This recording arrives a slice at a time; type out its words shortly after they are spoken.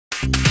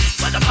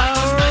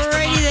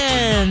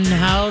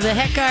How the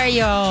heck are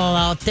y'all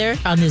out there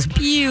on this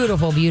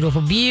beautiful,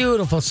 beautiful,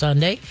 beautiful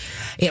Sunday?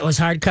 It was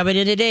hard coming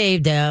in today.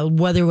 The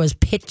weather was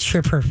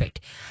picture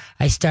perfect.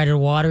 I started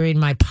watering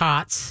my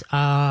pots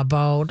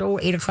about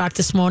 8 o'clock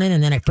this morning,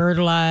 and then I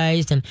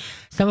fertilized, and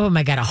some of them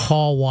I got to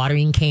haul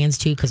watering cans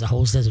to because the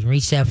hose doesn't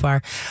reach that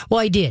far.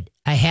 Well, I did.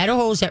 I had a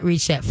hose that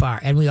reached that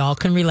far, and we all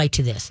can relate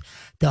to this.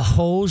 The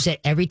hose that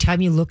every time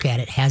you look at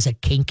it has a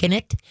kink in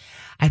it.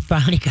 I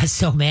finally got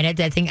so mad at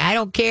that thing. I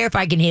don't care if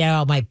I can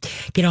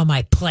get all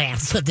my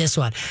plants with this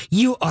one.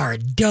 You are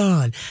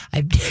done.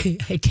 I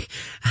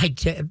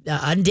took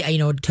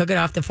it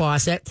off the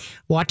faucet,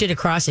 walked it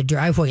across the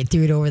driveway, and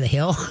threw it over the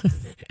hill.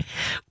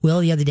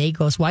 Will the other day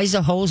goes, "Why is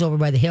the hose over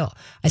by the hill?"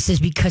 I says,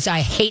 "Because I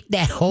hate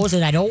that hose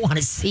and I don't want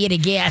to see it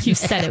again." You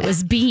said it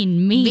was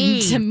being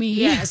mean to me.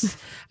 Yes.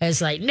 I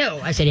was like,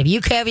 no. I said, if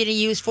you have any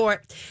use for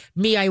it,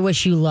 I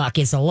wish you luck.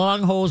 It's a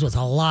long hose with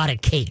a lot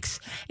of kinks.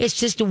 It's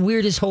just the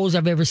weirdest hose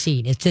I've ever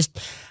seen. It's just,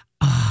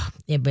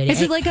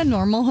 is it like a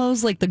normal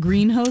hose, like the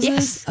green hoses?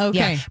 Yes.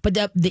 Okay. Yeah. But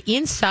the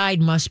inside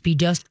must be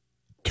just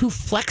too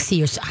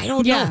flexy, or I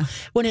don't know.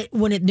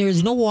 When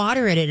there's no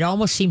water in it, it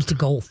almost seems to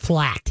go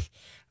flat.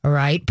 All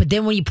right. But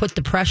then when you put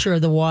the pressure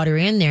of the water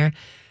in there,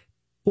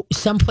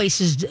 some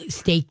places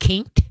stay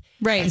kinked.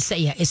 Right. And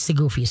it's the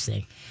goofiest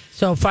thing.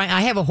 So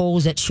I have a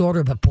hose that's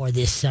shorter, but boy,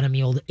 this son of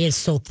mule is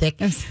so thick,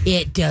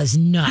 it does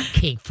not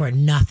kink for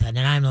nothing. And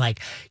I'm like,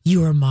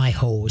 you are my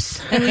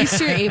hose. At least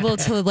you're able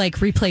to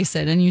replace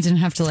it, and you didn't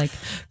have to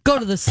go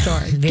to the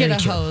store, get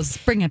a hose,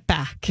 bring it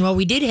back. Well,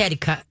 we did have to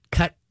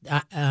cut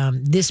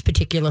this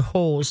particular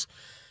hose.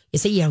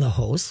 It's a yellow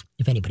hose,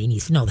 if anybody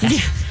needs to know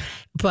that.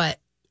 But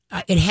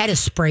it had a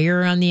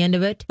sprayer on the end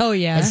of it. Oh,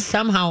 yeah. And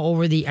somehow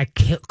I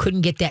couldn't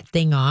get that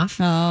thing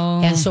off.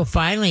 Oh. And so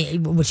finally,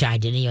 which I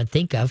didn't even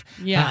think of,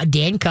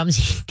 Dan comes,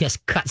 he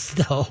just cuts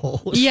the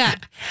hose. Yeah.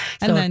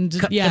 So and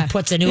then, it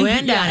puts a new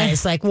end on it.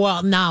 It's like,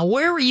 well, now,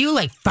 where were you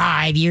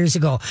 5 years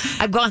ago?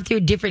 I've gone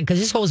through different, because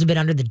this hose has been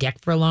under the deck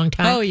for a long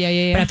time. Oh,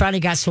 yeah. But I finally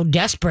got so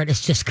desperate,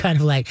 it's just kind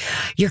of like,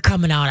 you're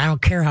coming out. I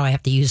don't care how I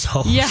have to use the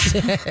hose. Yeah.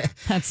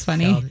 That's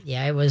funny. So,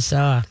 yeah, it was,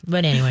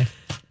 but anyway.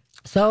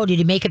 So, did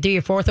you make it through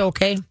your fourth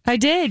okay? I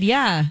did,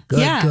 yeah.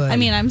 Good. I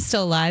mean, I'm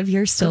still alive.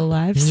 You're still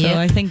alive. So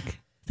I think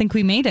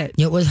we made it.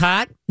 It was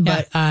hot,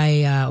 but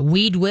I hand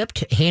weed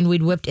whipped,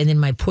 and then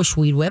my push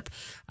weed whip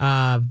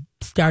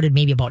started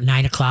maybe about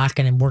 9 o'clock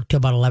and then worked till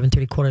about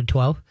 11:30, quarter to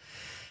 12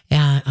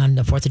 on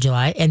the 4th of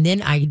July. And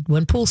then I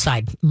went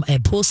poolside.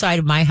 Poolside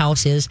of my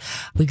house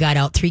we got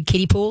out 3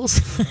 kiddie pools,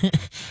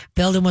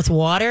 filled them with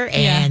water,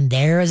 and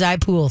there's I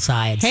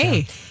poolside.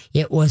 Hey. So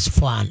it was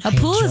fun. A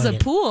pool is a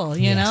pool,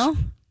 you know?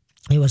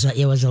 It was a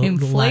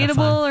inflatable lot of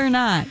fun. Or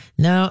not?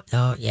 No,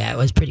 it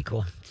was pretty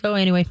cool. So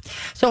anyway,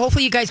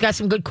 hopefully you guys got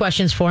some good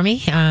questions for me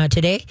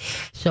today.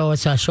 So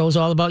it's show's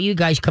all about you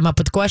guys come up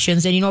with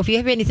questions, and if you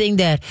have anything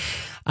that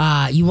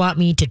you want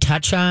me to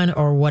touch on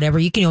or whatever,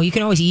 you can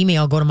always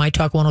email. Go to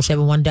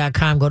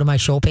mytalk1071.com, go to my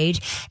show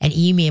page, and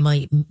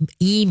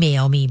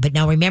email me. But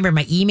now remember,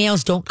 my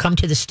emails don't come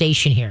to the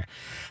station here.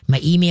 My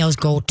emails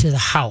go to the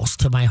house,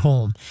 to my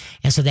home.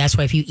 And so that's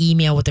why if you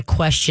email with a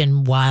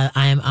question while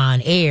I'm on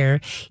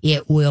air,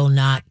 it will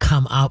not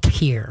come up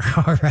here.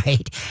 All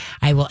right.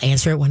 I will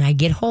answer it when I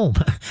get home.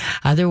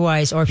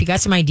 Otherwise, or if you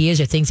got some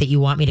ideas or things that you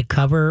want me to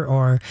cover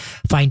or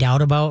find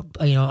out about,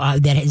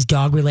 that is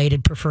dog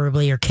related,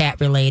 preferably, or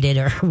cat related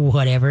or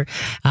whatever,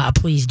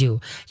 please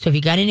do. So if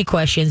you got any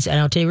questions, and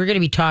I'll tell you, we're going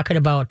to be talking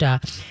about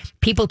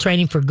People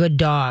Training for Good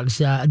Dogs,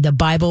 the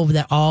Bible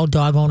that all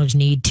dog owners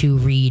need to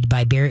read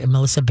by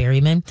Melissa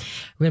Berryman.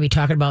 We're going to be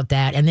talking about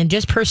that. And then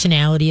just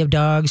personality of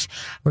dogs.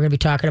 We're going to be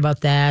talking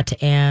about that.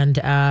 And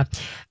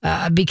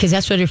because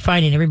that's what they're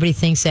finding. Everybody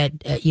thinks that,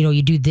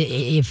 you do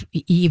if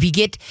you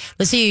get,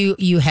 let's say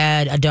you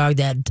had a dog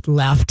that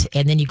left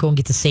and then you go and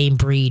get the same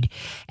breed.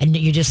 And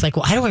you're just like,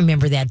 well, I don't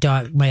remember that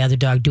dog, my other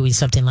dog doing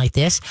something like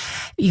this.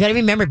 You got to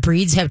remember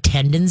breeds have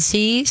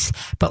tendencies,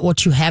 but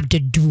what you have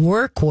to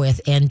work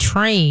with and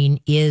train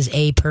is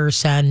a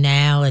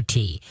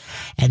personality.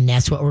 And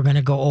that's what we're going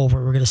to go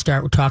over. We're going to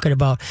start talking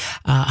about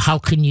how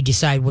can you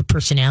decide what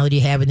personality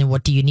you have, and then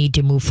what do you need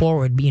to move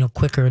forward,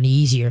 quicker and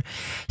easier.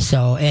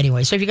 So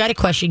anyway, so if you got a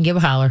question, give a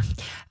holler.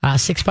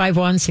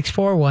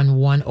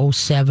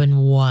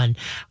 651-641-1071.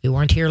 We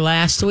weren't here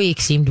last week.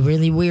 Seemed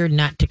really weird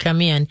not to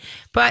come in,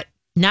 but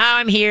now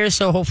I'm here,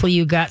 so hopefully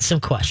you got some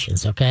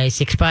questions, okay?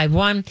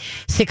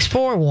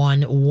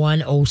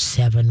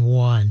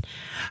 651-641-1071.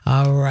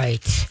 All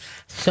right.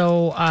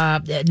 So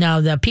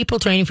now the People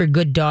Training for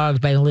Good Dogs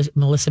by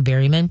Melissa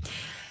Berryman.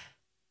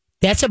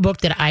 That's a book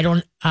that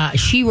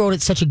she wrote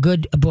it such a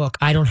good book,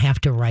 I don't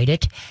have to write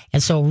it.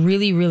 And so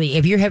really, really,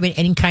 if you're having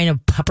any kind of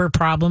pupper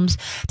problems,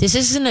 this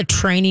isn't a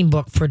training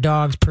book for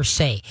dogs per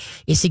se.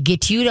 It's to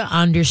get you to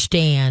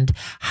understand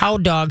how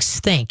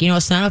dogs think.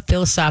 It's not a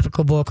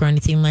philosophical book or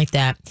anything like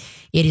that.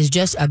 It is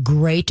just a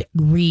great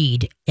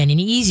read and an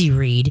easy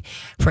read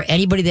for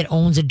anybody that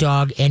owns a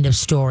dog, end of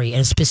story.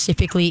 And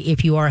specifically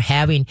if you are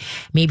having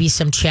maybe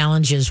some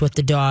challenges with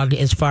the dog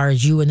as far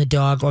as you and the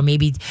dog, or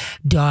maybe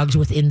dogs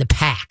within the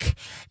pack.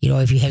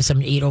 If you have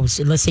some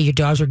let's say your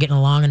dogs were getting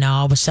along and now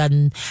all of a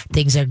sudden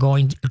things are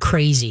going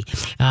crazy.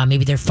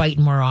 Maybe they're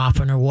fighting more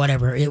often or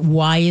whatever.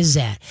 Why is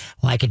that?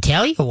 Well, I can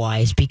tell you why.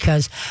 It's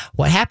because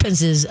what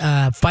happens is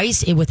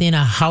fights within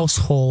a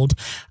household,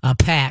 a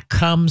pack,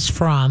 comes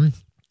from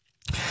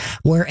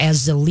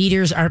whereas the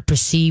leaders aren't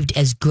perceived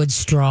as good,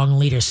 strong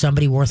leaders,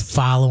 somebody worth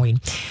following.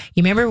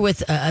 You remember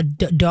with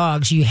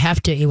dogs, you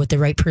have to, with the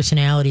right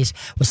personalities,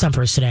 with some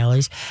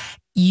personalities,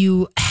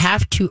 you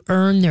have to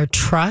earn their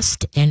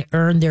trust and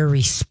earn their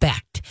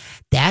respect.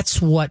 That's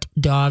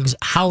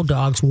how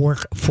dogs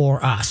work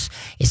for us.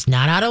 It's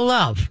not out of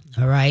love,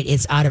 all right?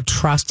 It's out of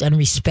trust and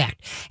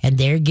respect. And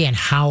there again,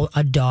 how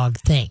a dog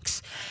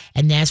thinks.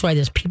 And that's why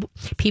there's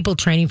people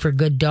training for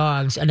good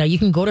dogs. And now you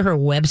can go to her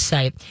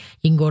website.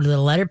 You can go to the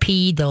letter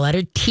P, the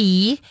letter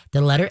T,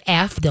 the letter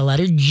F, the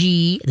letter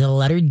G, the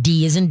letter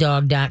D as in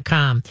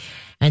dog.com.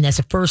 And that's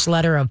the first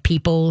letter of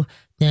people,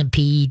 then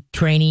P,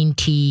 training,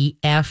 T,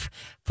 F,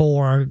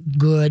 for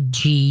good,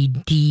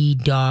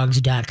 GD,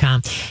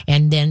 dogs.com.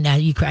 And then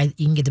you can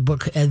get the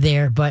book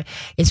there, but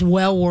it's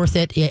well worth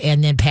it,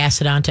 and then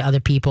pass it on to other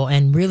people.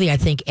 And really, I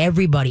think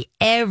everybody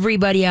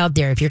out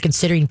there, if you're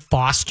considering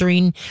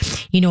fostering,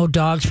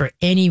 dogs for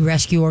any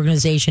rescue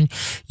organization,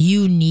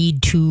 you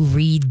need to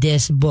read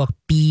this book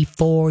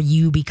before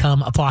you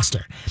become a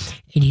foster.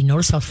 And you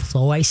notice how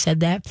slow I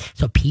said that?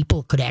 So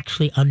people could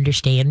actually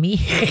understand me.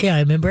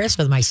 I'm impressed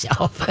with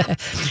myself.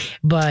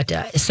 But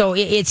so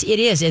it's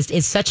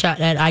such a,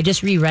 and I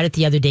just reread it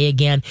the other day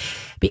again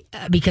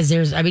because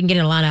I've been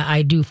getting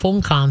I do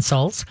phone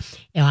consults,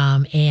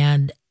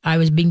 and I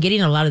was been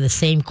getting a lot of the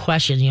same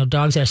questions.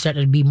 Dogs that are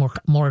starting to be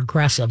more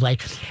aggressive,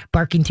 like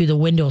barking through the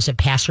windows at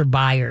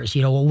passerbyers.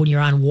 When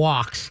you're on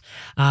walks,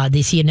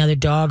 they see another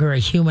dog or a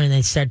human and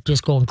they start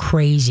just going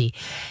crazy.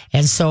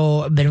 And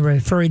so I've been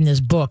referring this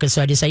book, and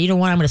so I decided, I'm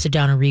going to sit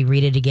down and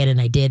reread it again, and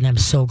I did, and I'm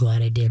so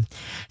glad I did.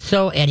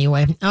 So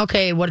anyway,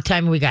 okay, what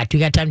time have we got? Do we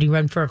got time to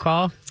run for a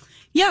call?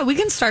 Yeah, we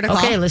can start a call.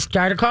 Okay, let's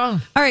start a call.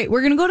 All right,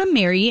 we're going to go to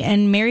Mary,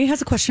 and Mary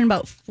has a question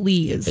about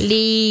fleas.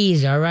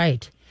 Fleas, all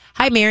right.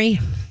 Hi, Mary.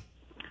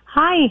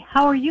 Hi,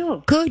 how are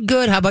you?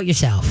 Good. How about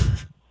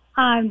yourself?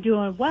 I'm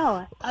doing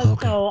well.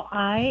 Okay. So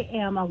I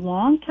am a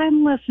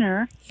long-time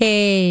listener.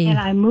 Hey. And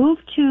I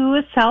moved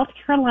to South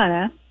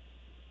Carolina.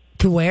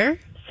 To where?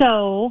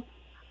 So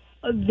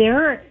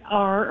there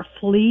are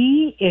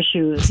flea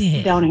issues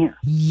down here.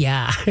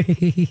 Yeah.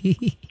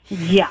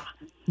 Yeah.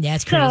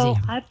 That's crazy. So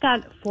I've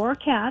got 4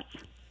 cats.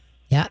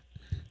 Yeah.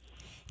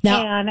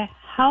 Now, and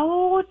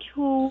how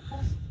to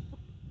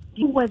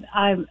deal with,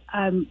 I'm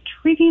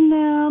treating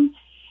them,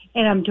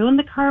 and I'm doing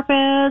the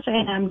carpets,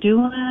 and I'm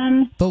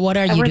doing but what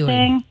are you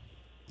doing?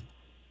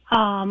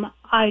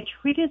 I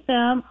treated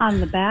them on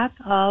the back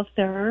of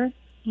their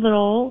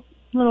little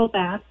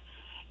back,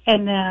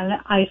 and then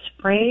I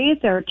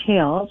sprayed their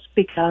tails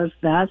because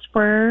that's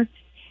where,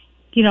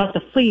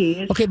 the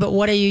fleas. Okay, but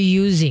what are you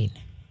using?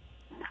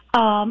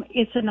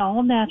 It's an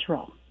all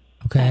natural.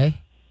 Okay.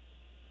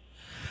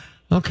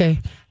 The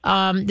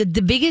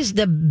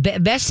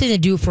best thing to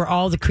do for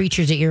all the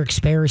creatures that you're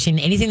experiencing,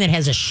 anything that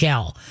has a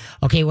shell,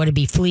 okay, whether it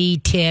be flea,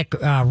 tick,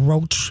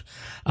 roach,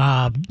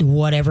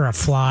 whatever, a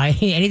fly,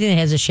 anything that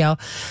has a shell,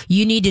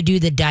 you need to do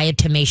the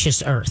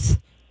diatomaceous earth,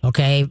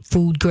 okay,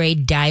 food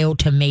grade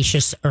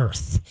diatomaceous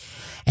earth.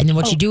 And then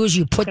what you do is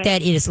you put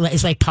that in,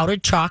 it's like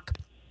powdered chalk.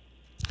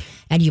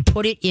 And you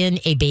put it in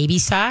a baby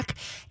sock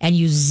and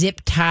you zip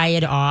tie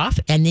it off,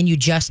 and then you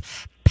just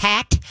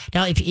pat.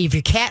 Now, if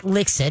your cat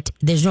licks it,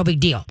 there's no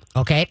big deal,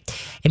 okay?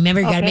 And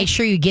remember, you got to make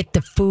sure you get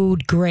the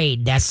food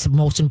grade. That's the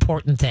most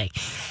important thing.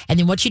 And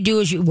then what you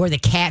do is where the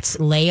cats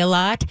lay a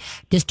lot,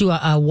 just do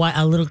a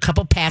little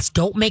couple pats.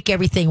 Don't make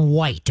everything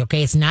white,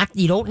 okay? It's not,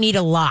 you don't need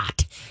a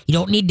lot. You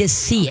don't need to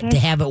see it to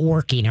have it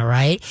working, all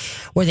right?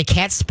 Where the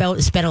cats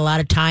spend a lot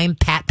of time,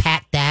 pat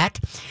that.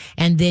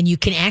 And then you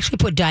can actually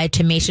put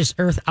diatomaceous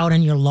earth out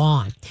on your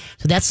lawn.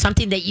 So that's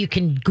something that you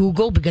can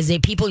Google because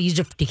people use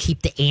it to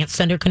keep the ants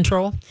under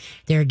control.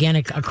 They're, again,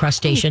 a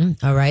crustacean,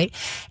 all right?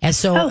 And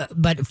so,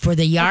 but for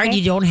the yard,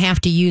 you don't have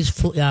to use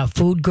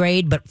food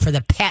grade, but for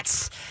the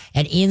pets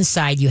and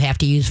inside, you have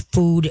to use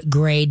food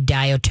grade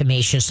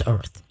diatomaceous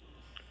earth.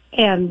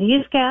 And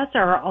these cats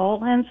are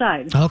all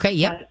inside. Okay,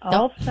 yep. But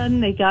all of a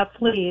sudden, they got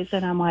fleas,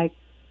 and I'm like,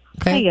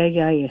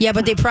 okay. Yeah,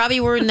 but they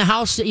probably were in the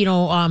house, a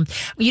long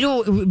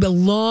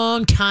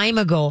time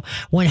ago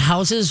when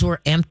houses were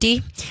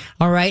empty,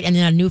 all right, and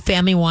then a new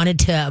family wanted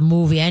to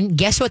move in.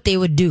 Guess what they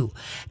would do?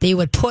 They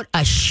would put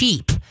a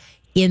sheep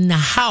in the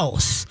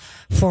house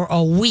for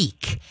a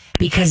week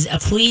because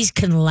fleas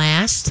can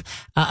last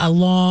a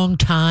long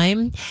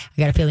time.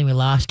 I got a feeling we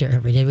lost her,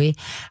 did we?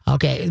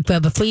 Okay,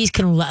 but fleas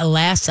can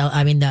last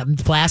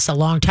a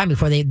long time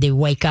before they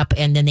wake up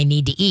and then they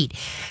need to eat.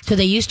 So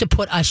they used to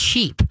put a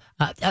sheep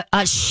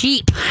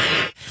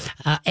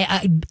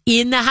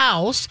in the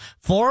house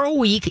for a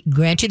week.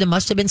 Granted, there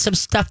must have been some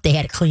stuff they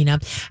had to clean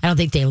up. I don't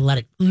think they let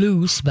it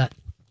loose, but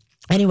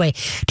Anyway,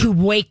 to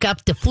wake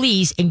up the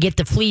fleas and get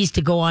the fleas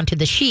to go onto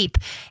the sheep.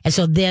 And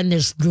so then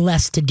there's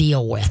less to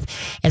deal with.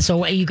 And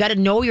so you got to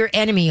know your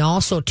enemy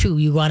also, too.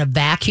 You want to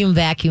vacuum.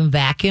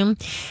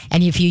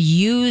 And if you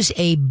use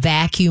a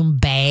vacuum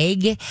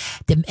bag,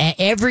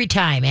 every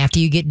time after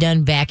you get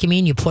done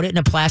vacuuming, you put it in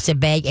a plastic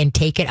bag and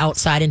take it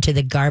outside into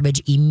the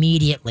garbage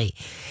immediately.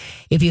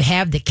 If you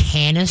have the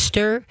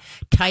canister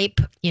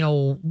type,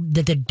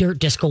 that the dirt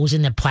just goes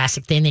in the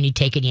plastic thing, then you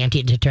take it and you empty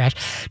it into the trash.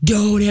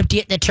 Don't empty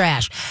it in the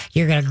trash.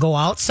 You're going to go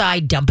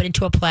outside, dump it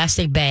into a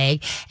plastic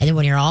bag, and then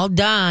when you're all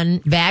done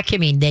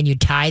vacuuming, then you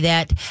tie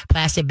that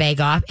plastic bag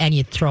off and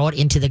you throw it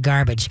into the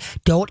garbage.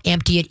 Don't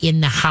empty it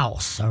in the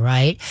house, all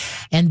right?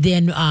 And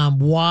then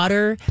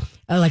water.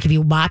 Like if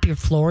you mop your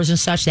floors and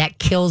such, that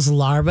kills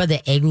larvae,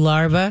 the egg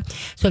larvae.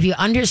 So if you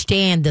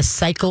understand the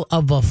cycle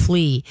of a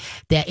flea,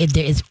 that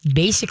it's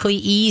basically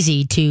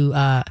easy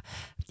to,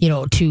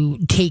 to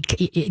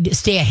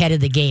stay ahead of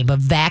the game. But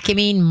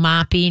vacuuming,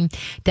 mopping,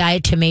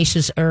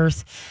 diatomaceous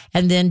earth,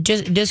 and then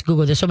just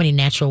Google. There's so many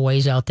natural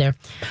ways out there.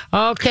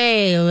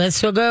 Okay,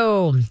 let's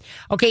go.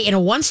 Okay, in a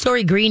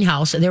one-story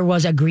greenhouse, there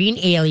was a green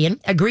alien,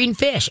 a green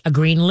fish, a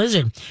green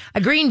lizard,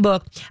 a green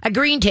book, a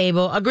green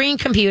table, a green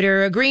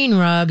computer, a green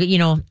rug.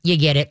 You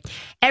get it.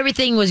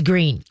 Everything was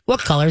green. What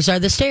colors are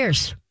the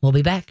stairs? We'll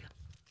be back.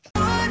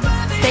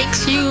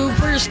 Thanks you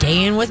for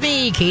staying with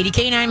me. Katie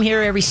Kane, I'm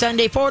here every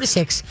Sunday, 4 to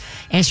 6,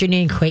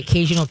 answering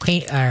occasional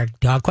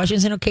dog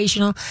questions and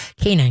occasional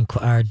canine,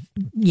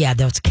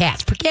 those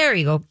cats. There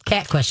you go,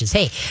 cat questions.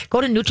 Hey,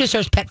 go to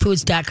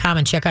NutriSourcePetFoods.com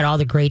and check out all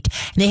the great,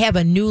 and they have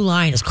a new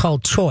line. It's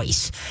called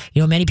Choice.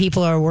 Many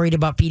people are worried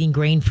about feeding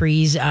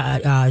grain-free,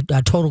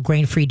 a total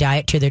grain-free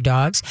diet to their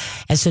dogs.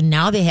 And so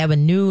now they have a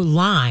new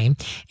line,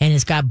 and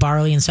it's got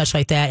barley and such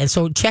like that. And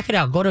so check it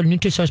out. Go to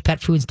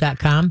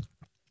NutriSourcePetFoods.com.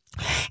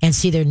 and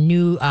see their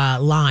new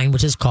line,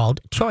 which is called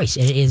Choice.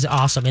 It is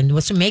awesome. And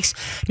what makes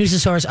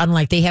Nutrisaurus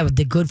unlike, they have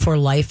the Good for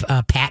Life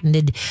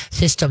patented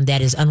system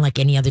that is unlike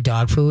any other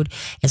dog food.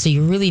 And so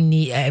you really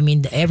need,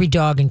 every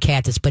dog and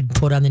cat that's been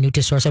put on the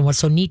Nutrisaurus. And what's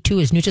so neat too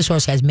is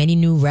Nutrisaurus has many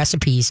new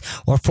recipes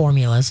or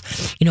formulas,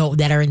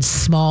 that are in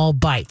small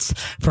bites.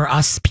 For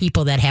us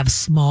people that have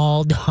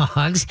small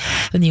dogs,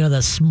 and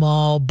the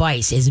small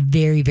bites is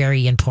very,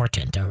 very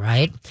important. All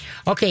right.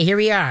 Okay, here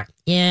we are.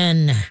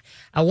 In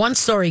a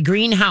one-story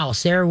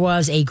greenhouse, there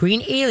was a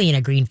green alien,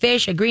 a green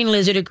fish, a green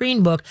lizard, a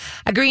green book,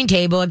 a green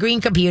table, a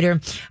green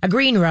computer, a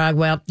green rug.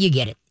 Well, you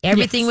get it.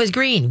 Everything was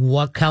green.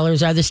 What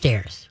colors are the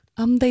stairs?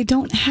 They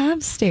don't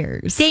have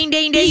stairs. Ding,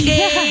 ding, ding,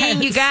 Yes.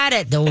 ding. You got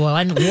it. The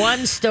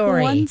one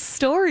story. One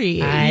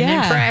story.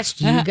 I'm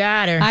impressed. You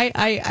got her.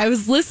 I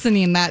was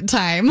listening that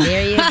time.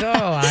 There you go.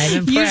 I'm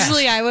impressed.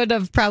 Usually I would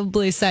have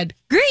probably said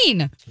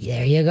green.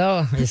 There you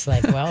go. It's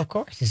like, well, of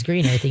course, it's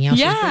green. Everything else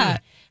is green.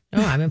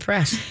 Oh, I'm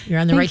impressed.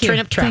 You're on the right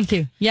turnip truck. Thank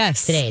you.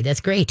 Yes. Today.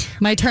 That's great.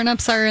 My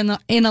turnips are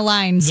in a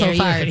line so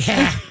far.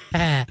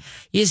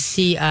 You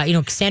see,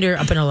 Cassandra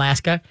up in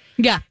Alaska.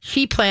 Yeah.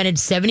 She planted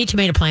 70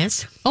 tomato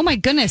plants. Oh my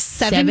goodness.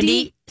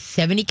 70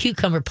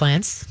 cucumber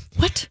plants.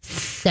 What?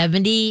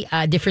 70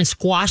 different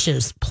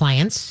squashes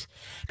plants.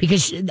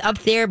 Because up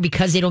there,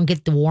 because they don't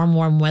get the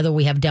warm weather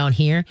we have down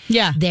here.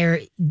 Yeah.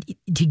 They're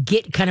to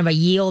get kind of a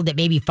yield that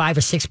maybe 5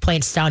 or 6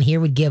 plants down here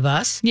would give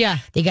us. Yeah.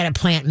 They got to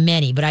plant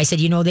many. But I said,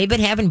 they've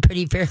been having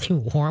fairly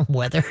warm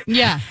weather.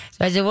 Yeah.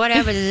 So I said, what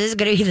happens is this is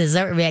going to be the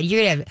summer, man.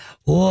 You're going to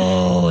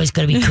have, it's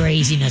going to be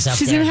craziness up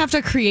She's there. going to have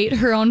to create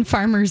her own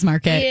farmer's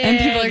market. And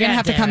people are going to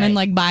have to come and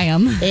buy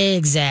them.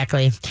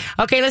 Exactly.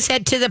 Okay, let's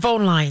head to the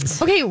phone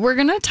lines. Okay, we're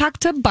going to talk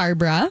to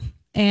Barbara.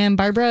 And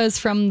Barbara is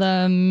from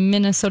the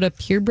Minnesota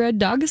Purebred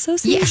Dog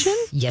Association?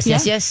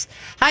 Yes.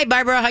 Hi,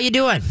 Barbara. How you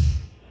doing?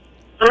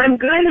 I'm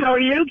good. How are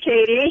you,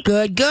 Katie?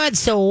 Good.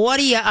 So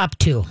what are you up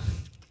to?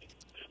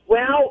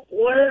 Well,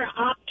 we're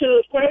up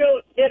to quite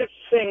a bit of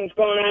things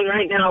going on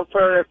right now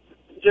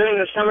during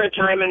the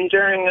summertime and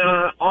during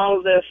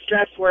all the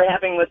stress we're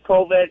having with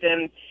COVID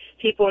and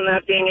people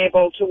not being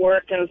able to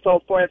work and so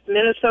forth.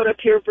 Minnesota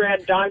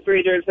Purebred Dog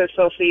Breeders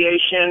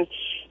Association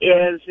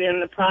is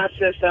in the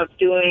process of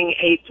doing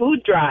a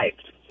food drive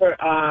for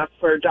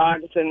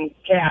dogs and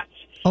cats.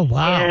 Oh,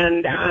 wow.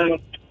 And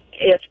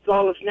it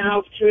goes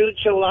now through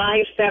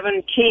July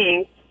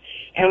 17th,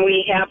 and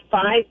we have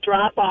 5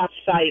 drop-off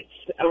sites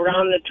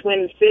around the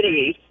Twin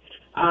Cities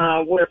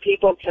where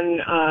people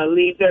can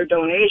leave their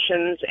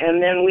donations,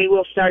 and then we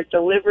will start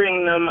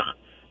delivering them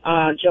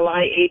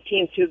July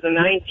 18th to the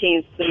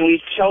 19th, and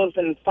we've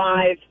chosen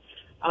 5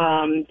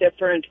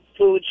 different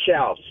food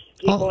shelves.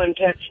 People and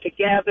pets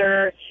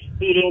together,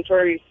 feeding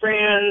furry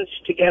friends,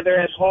 together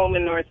at home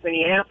in North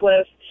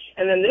Minneapolis.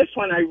 And then this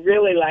one I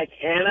really like,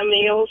 Anna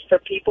Meals, for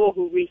people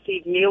who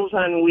receive Meals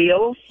on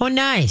Wheels. Oh,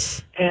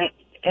 nice. And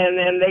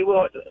then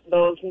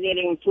those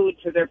needing food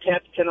for their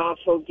pets can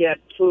also get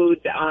food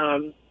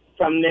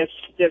from this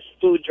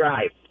food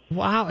drive.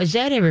 Wow, is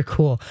that ever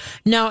cool?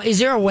 Now, is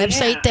there a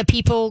website that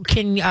people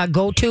can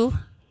go to?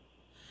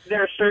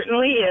 There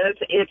certainly is.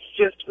 It's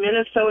just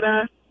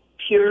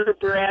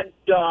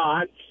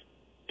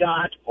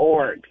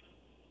MinnesotaPurebredDogs.org.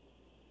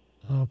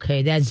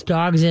 Okay, that's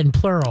dogs in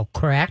plural,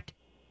 correct?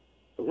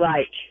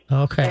 Right.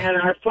 Okay. And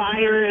our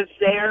flyer is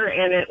there,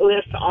 and it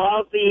lists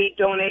all the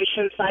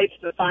donation sites,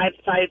 the 5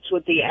 sites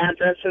with the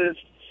addresses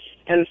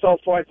and so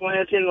forth. One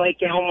is in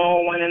Lake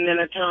Elmo, one in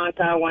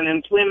Minnetonka, one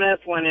in Plymouth,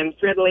 one in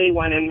Fridley,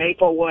 one in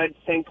Maplewood,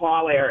 St.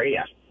 Paul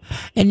area.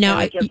 And now,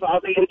 And it gives all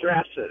the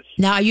addresses.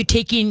 now, are you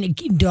taking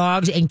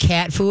dogs and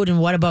cat food? And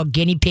what about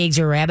guinea pigs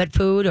or rabbit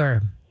food?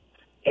 Or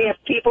If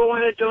people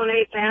want to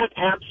donate that,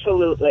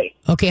 absolutely.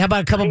 okay, how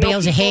about a couple I know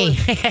bales of hay?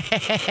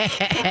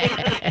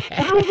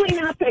 Probably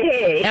not the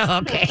hay.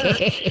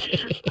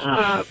 Okay.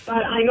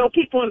 But I know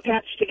people in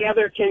Pets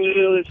Together can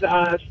use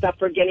stuff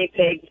for guinea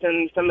pigs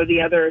and some of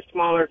the other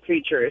smaller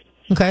creatures.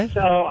 Okay.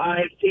 So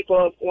if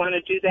people want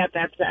to do that,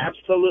 that's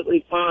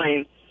absolutely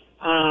fine.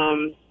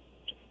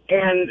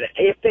 And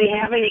if they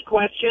have any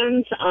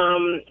questions,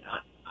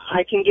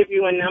 I can give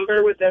you a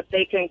number that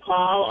they can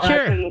call. Or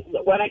Sure.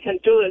 what I can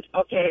do is,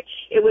 okay,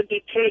 it would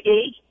be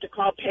Peggy, to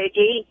call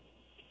Peggy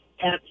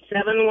at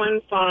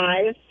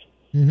 715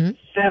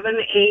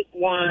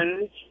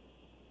 781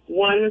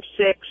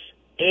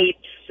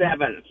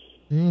 1687.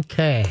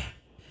 Okay.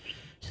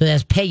 So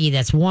that's Peggy.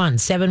 That's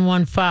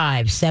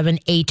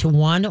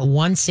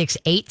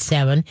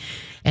 1-715-781-1687.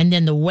 And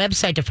then the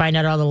website to find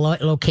out all the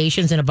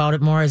locations and about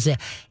it more is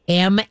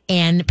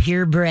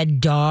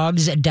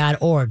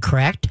mnpurebreddogs.org,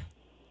 correct?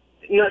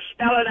 No,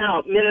 spell it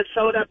out.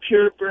 Minnesota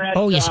Purebred.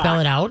 Oh, you Dog. spell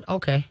it out?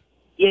 Okay.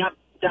 Yep,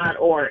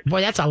 .org.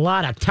 Boy, that's a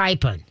lot of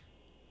typing.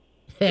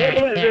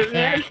 It is,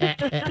 isn't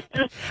it?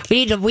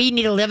 we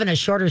need to live in a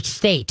shorter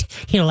state,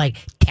 like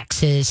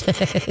Texas. But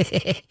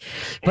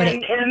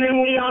and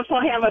then we also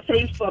have a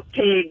Facebook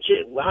page,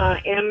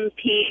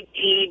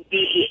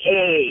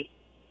 MPDBA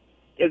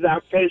is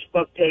our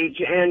Facebook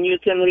page, and you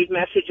can leave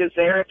messages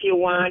there if you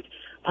want.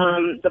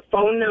 The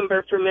phone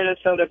number for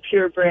Minnesota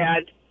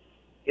Purebred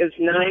is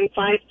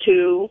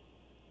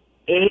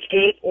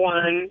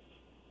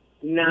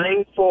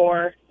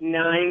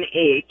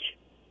 952-881-9498.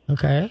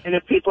 okay. And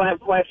if people have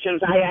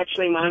questions, I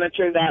actually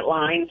monitor that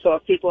line. So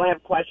if people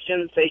have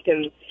questions, they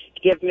can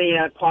give me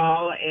a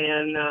call,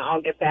 and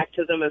I'll get back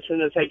to them as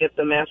soon as I get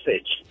the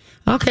message.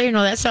 Okay,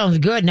 that sounds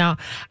good. Now,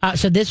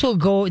 so this will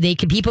go.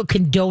 People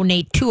can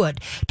donate to it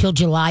till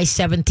July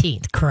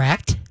 17th,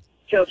 correct?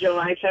 Till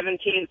July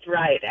 17th,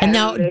 right. And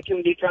now- they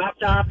can be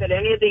dropped off at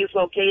any of these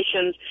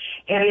locations.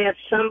 And if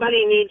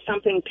somebody needs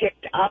something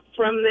picked up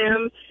from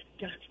them,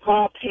 just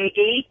call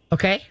Peggy.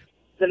 Okay.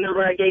 The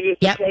number I gave you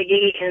for Yep.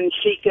 Peggy, and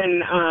she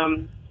can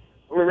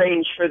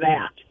arrange for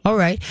that. All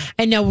right.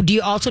 And now, do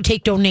you also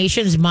take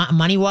donations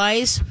money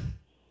wise?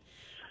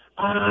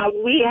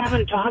 We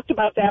haven't talked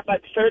about that,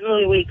 but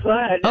certainly we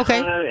could. Okay.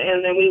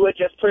 And then we would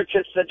just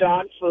purchase the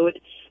dog food.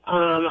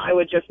 I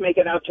would just make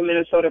it out to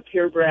Minnesota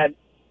Purebred,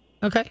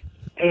 Okay.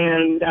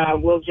 and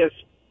we'll just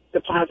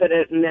deposit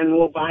it, and then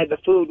we'll buy the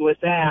food with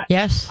that.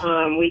 Yes.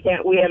 We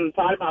haven't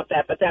thought about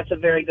that, but that's a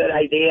very good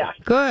idea.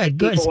 Good.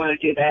 Good. People want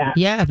to do that.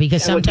 Yeah,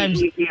 because That would sometimes.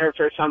 be easier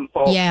for some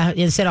folks. Yeah,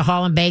 instead of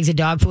hauling bags of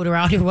dog food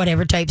around or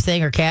whatever type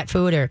thing, or cat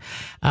food, or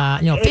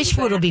fish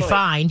food will be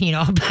fine,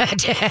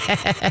 but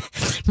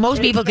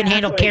most people can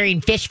handle Exactly. carrying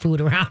fish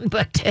food around.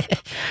 But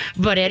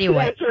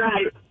anyway, That's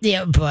right.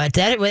 yeah. But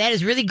that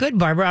is really good,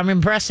 Barbara. I'm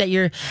impressed that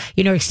you're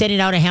extending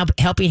out a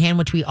helping hand,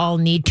 which we all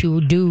need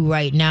to do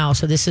right now.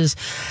 So this is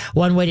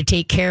one way to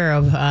take care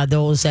of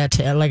those that,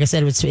 like I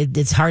said,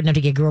 it's hard enough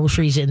to get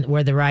groceries and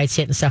where the rides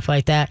sit and stuff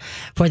like that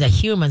for the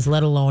humans,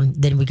 let alone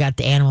then we got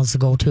the animals to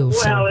go to. Well,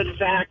 So.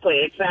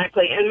 exactly.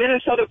 And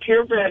Minnesota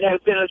Purebred has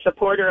been a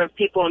supporter of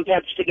People and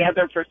Pets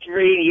Together for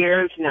 3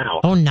 years now.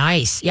 Oh,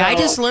 nice. Yeah, I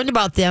just learned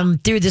about them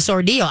through this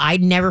ordeal.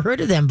 I'd never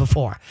heard of them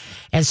before.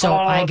 And so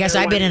I guess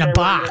they're I've been in a they're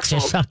box or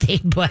wonderful. something,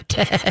 but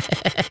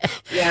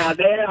Yeah,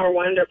 they are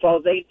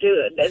wonderful. They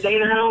do. They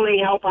not only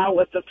help out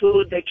with the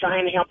food, they try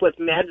and help with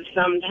meds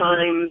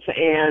sometimes,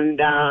 and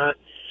a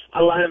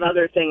lot of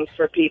other things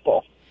for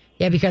people.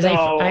 yeah, because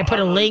So, I put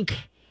a link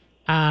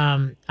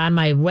on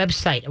my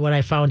website, what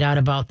I found out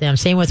about them.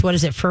 Same with, what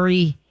is it,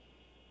 furry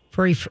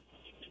friends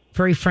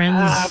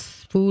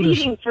food?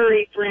 Feeding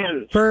furry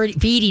friends.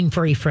 Feeding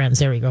furry friends.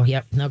 There we go.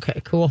 Yep.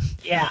 Okay, cool.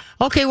 Yeah.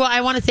 Okay, well,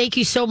 I want to thank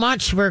you so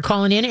much for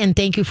calling in, and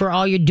thank you for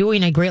all you're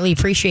doing. I greatly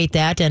appreciate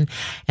that, and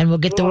we'll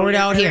get the word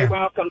You're out very here.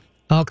 Welcome.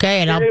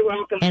 Okay, and Very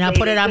welcome. I'll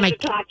put it on Good my to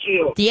talk to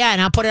you.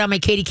 and I'll put it on my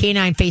Katie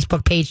K9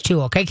 Facebook page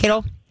too. Okay,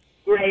 kiddo.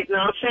 Great, and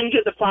I'll send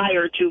you the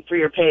flyer too for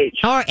your page.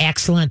 Oh,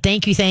 excellent.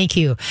 Thank you.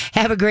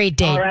 Have a great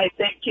day. All right.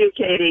 Thank you,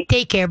 Katie.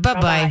 Take care. Bye bye.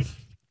 Bye-bye.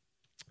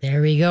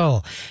 There we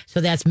go.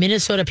 So that's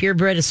Minnesota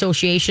Purebred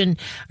Association,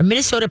 or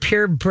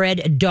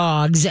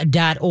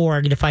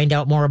MinnesotaPurebredDogs.org to find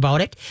out more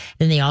about it.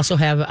 Then they also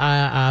have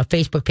a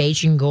Facebook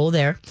page. You can go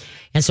there.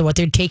 And so what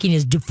they're taking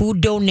is food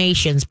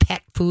donations,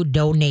 pet food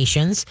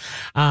donations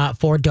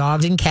for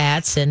dogs and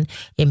cats. And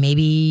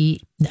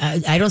maybe,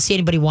 I don't see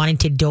anybody wanting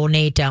to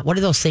donate. What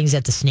are those things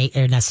that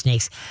not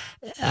snakes?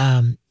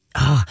 The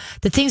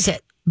things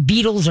that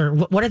beetles, or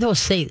what are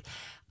those things?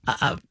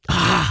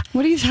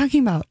 What are you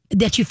talking about?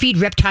 That you feed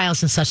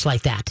reptiles and such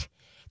like that.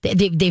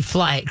 They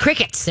fly.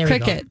 Crickets. There we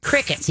go.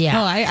 Crickets,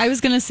 yeah. Oh, I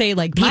was going to say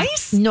like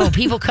mice? No,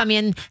 people come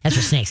in. That's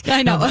for snakes.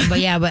 I know. No, but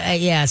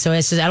yeah. So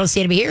it says, I don't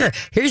see anybody here.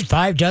 Here's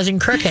 5 dozen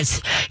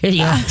crickets. Here you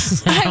go.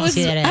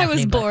 I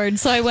was bored,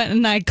 so I went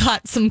and I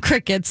caught some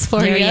crickets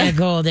for you.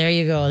 There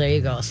you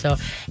go. So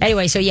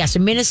anyway, so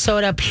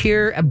Minnesota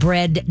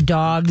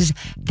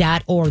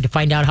purebreddogs.org to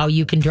find out how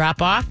you can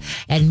drop off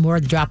and where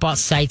the drop off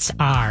sites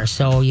are.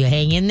 So you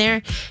hang in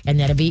there and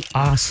that'll be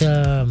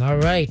awesome. All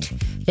right.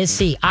 Let's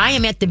see. I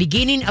am at the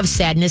beginning of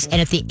sadness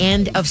and at the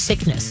end of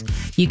sickness.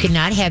 You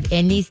cannot have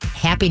any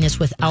happiness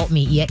without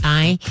me, yet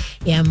I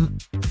am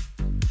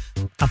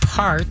a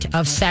part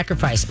of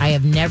sacrifice. I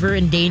have never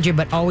in danger,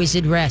 but always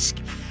at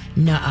rest.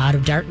 Not out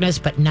of darkness,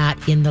 but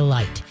not in the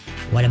light.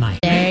 What am I?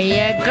 There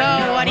you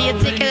go. What do you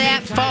think of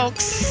that,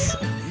 folks?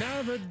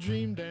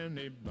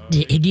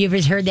 Have you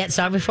ever heard that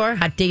song before?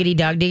 Hot Diggity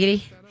Dog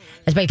Diggity?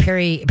 That's by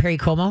Perry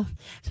Como.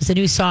 It's a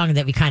new song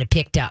that we kind of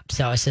picked up.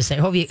 So it's just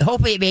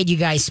hopefully it made you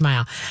guys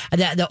smile.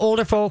 The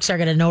older folks are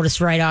going to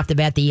notice right off the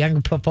bat. The younger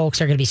folks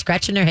are going to be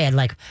scratching their head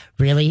like,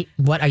 really?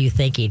 What are you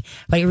thinking?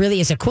 But it really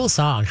is a cool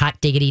song. Hot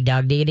Diggity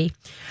Dog Diggity.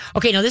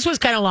 Okay, now this was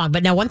kind of long.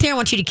 But now one thing I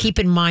want you to keep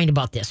in mind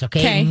about this,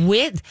 okay?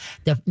 With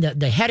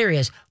the header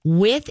is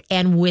with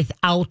and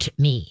without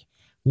me.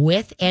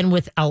 With and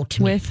without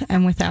me. With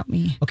and without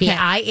me. Okay,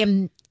 I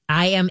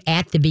am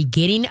at the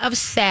beginning of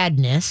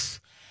sadness,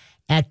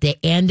 at the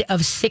end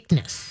of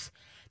sickness.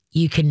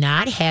 You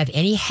cannot have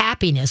any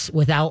happiness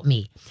without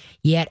me.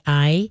 Yet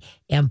I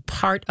am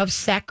part of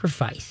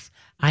sacrifice.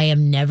 I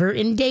am never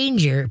in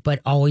danger, but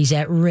always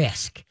at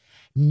risk.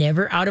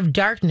 Never out of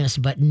darkness,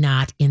 but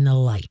not in the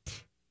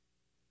light.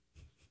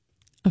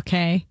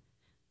 Okay.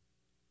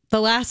 The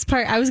last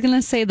part, I was going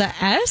to say the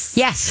S?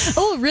 Yes.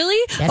 Oh, really?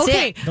 That's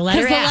okay. it. The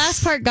letter S. The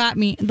last part got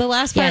me. The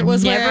last part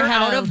was never where I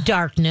had out of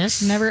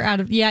darkness. Never out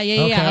of, yeah.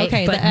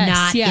 Okay, but the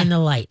S, not in the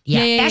light.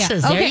 Yeah,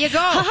 S's. Okay. There you go.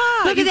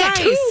 Ha-ha, look at that,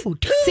 guys.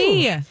 two.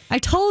 See, I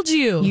told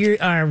you. You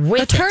are with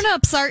the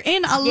turnips are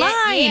in a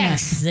line.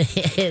 Yes.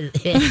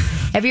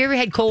 Have you ever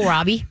had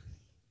kohlrabi?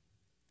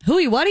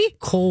 Hooey, whaty?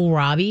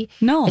 Kohlrabi.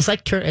 No. It's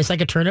like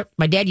a turnip.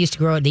 My dad used to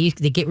grow it. They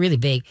get really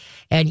big,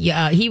 and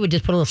he would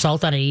just put a little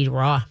salt on it and eat it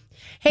raw.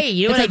 Hey,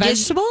 you know it's what a I did?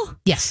 vegetable?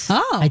 Yes.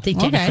 Oh, I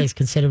think technically it's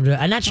considered.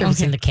 I'm not sure if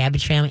it's in the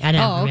cabbage family. I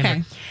don't remember.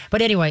 Okay.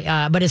 But anyway,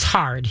 but it's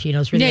hard. You know,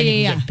 it's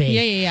really get big.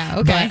 Yeah.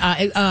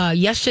 Okay. But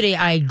yesterday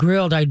I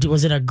grilled. I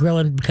was in a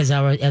grilling because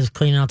I was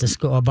cleaning out the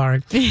school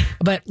barn.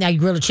 But I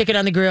grilled a chicken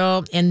on the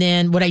grill, and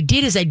then what I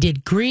did is I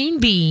did green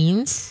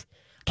beans.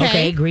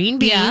 Okay, green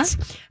beans.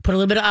 Yeah. Put a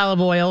little bit of olive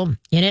oil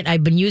in it.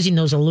 I've been using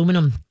those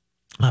aluminum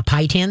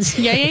pie tins.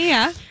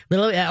 Yeah. Then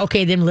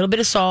a little bit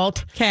of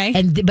salt. Okay.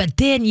 But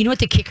then you know what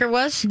the kicker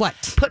was? What?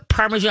 Put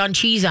Parmesan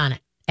cheese on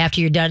it after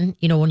you're done.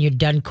 You know, when you're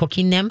done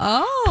cooking them.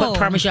 Oh. Put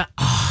Parmesan.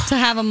 Oh. To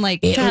have them like,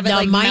 to have now, it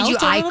like mind melt you,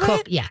 a little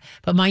cook. bit? Yeah,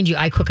 but mind you,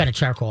 I cook on a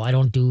charcoal. I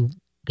don't do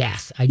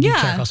gas. I do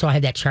charcoal, so I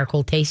have that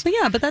charcoal taste. But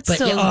but that's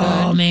still good.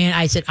 Oh man,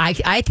 I said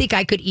I think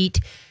I could eat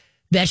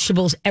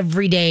vegetables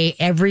every day,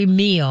 every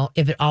meal,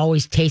 if it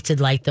always tasted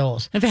like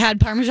those. If it had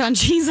Parmesan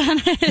cheese on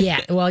it.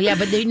 Yeah,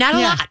 but they're not a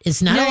lot.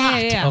 It's not a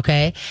lot,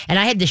 okay? And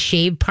I had the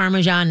shaved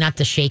Parmesan, not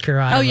the shaker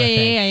on it. Oh,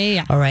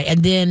 yeah. All right.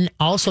 And then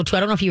also, too,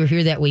 I don't know if you were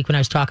here that week when I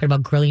was talking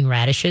about grilling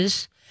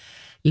radishes.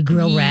 You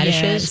grill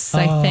radishes?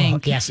 I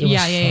think. Yes, it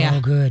was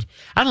so good.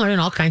 I'm learning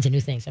all kinds of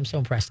new things. I'm so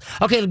impressed.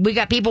 Okay, we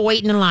got people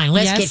waiting in line.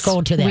 Let's get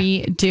going to that.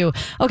 We do.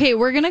 Okay,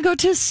 we're going to go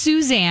to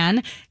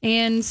Suzanne.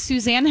 And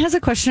Suzanne has a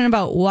question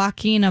about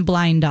walking a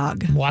blind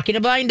dog. Walking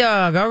a blind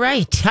dog. All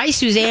right. Hi,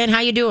 Suzanne.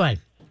 How you doing?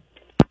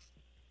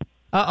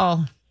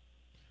 Uh-oh.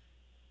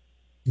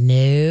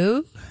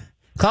 No.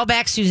 Call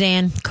back,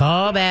 Suzanne.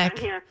 Call back.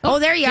 I'm here. Oh,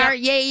 there you are.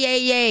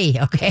 Yay.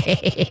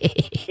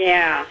 Okay.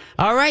 Yeah.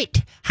 All right.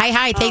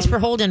 Hi. Thanks for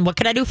holding. What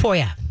can I do for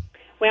you?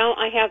 Well,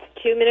 I have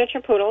 2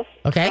 miniature poodles.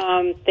 Okay.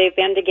 They've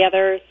been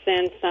together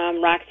since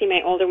Roxy,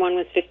 my older one,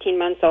 was 15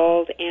 months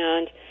old,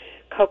 and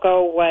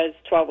Coco was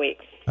 12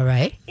 weeks. All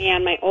right.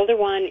 And my older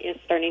one is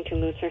starting to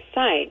lose her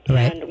sight.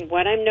 Right. And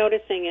what I'm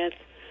noticing is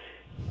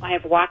I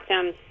have walked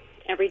them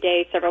every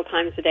day, several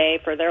times a day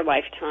for their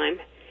lifetime.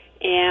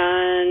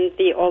 And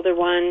the older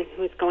one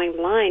who's going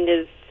blind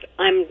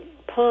I'm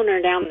pulling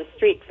her down the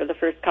street for the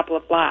first couple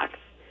of blocks.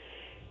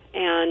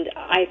 And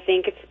I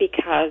think it's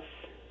because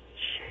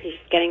she's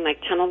getting like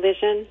tunnel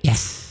vision.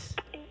 Yes.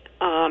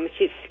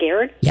 She's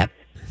scared. Yep.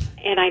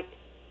 And I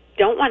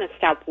don't want to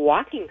stop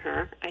walking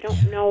her. I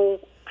don't know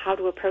how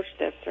to approach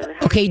this or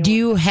how Okay, to do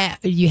you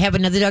have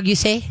another dog, you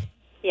say?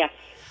 Yes.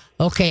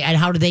 Okay, and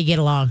how do they get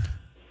along?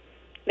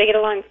 They get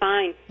along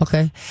fine.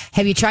 Okay.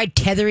 Have you tried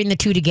tethering the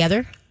two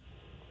together?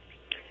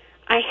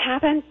 I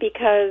haven't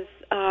because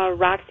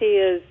Roxy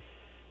is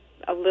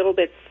a little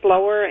bit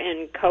slower,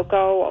 and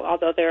Coco,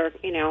 although they're,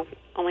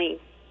 only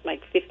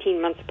like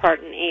 15 months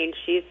apart in age,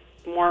 she's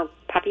more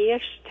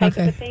puppyish type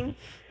Okay. of a thing.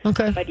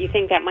 Okay. But you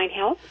think that might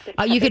help?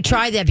 You could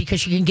try that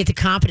because you can get the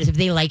confidence. If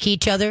they like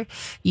each other,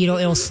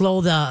 it'll slow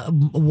the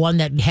one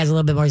that has a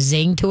little bit more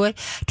zing to it.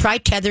 Try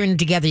tethering them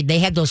together. They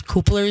have those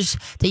couplers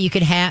that you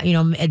can have,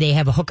 they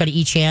have a hook on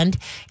each end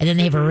and then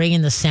they have a ring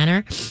in the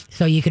center.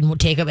 So you can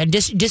take them and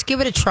just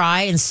give it a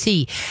try and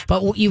see.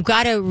 But you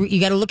got to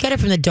look at it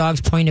from the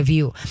dog's point of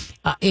view.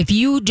 If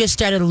you just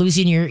started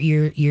losing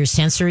your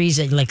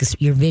sensories, like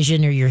your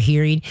vision or your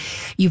hearing,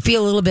 you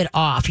feel a little bit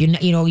off.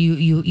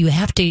 You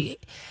have to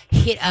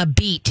hit a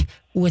beat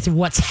with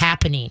what's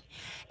happening.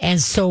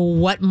 And so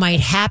what might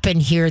happen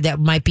here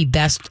that might be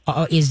best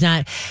is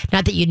not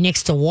that you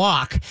nix to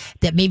walk,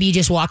 that maybe you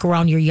just walk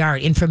around your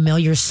yard in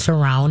familiar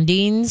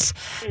surroundings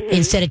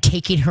instead of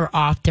taking her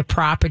off the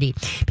property.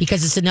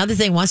 Because it's another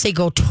thing, once they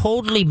go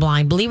totally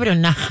blind, believe it or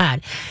not,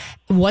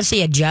 once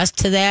they adjust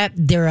to that,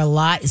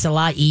 it's a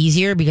lot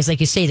easier because like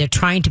you say, they're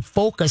trying to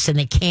focus and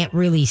they can't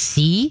really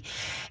see.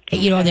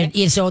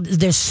 So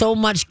there's so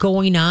much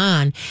going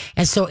on,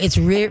 and so it's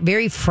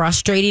very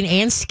frustrating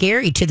and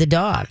scary to the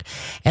dog,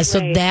 and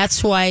so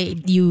that's why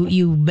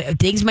you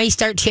things may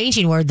start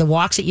changing where the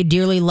walks that you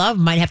dearly love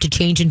might have to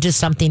change into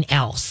something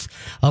else.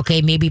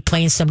 Okay, maybe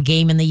playing some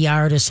game in the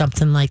yard or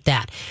something like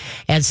that,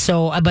 and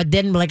so but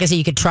then like I said,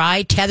 you could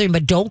try tethering,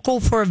 but don't go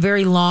for a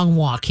very long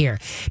walk here.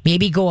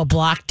 Maybe go a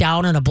block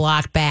down and a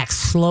block back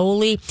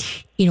slowly.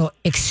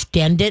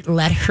 Extend it,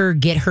 let her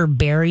get her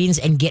bearings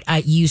and get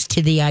used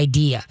to the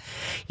idea.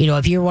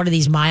 If you're one of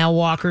these mile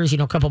walkers,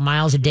 a couple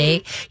miles a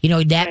day,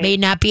 that may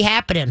not be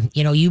happening.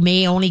 You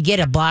may only get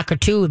a block or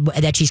two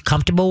that she's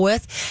comfortable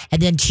with,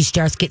 and then she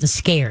starts getting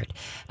scared.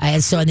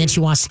 And then she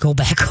wants to go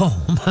back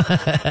home.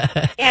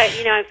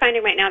 Yeah, I'm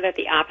finding right now that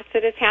the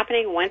opposite is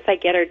happening. Once I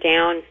get her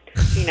down,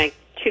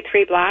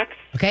 2-3 blocks,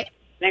 Okay.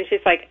 then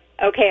she's like,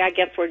 okay, I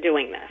guess we're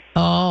doing this.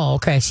 Oh,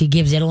 okay. She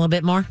gives in a little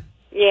bit more?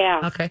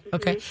 Yeah.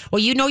 Okay. Well,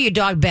 you know your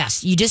dog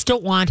best. You just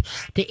don't want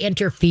to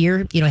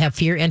interfere, have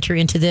fear enter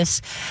into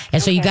this.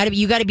 And so you got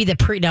to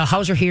be now,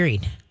 how's her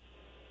hearing?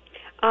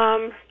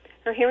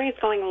 Her hearing is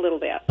going a little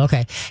bit.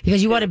 Okay.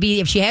 Because you want to be,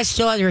 if she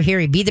still has her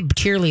hearing, be the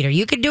cheerleader.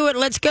 You can do it.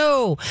 Let's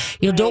go.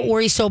 Don't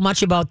worry so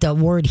much about the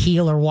word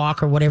heel or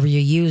walk or whatever you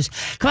use.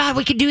 Come on,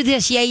 we can do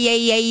this. Yay, yay,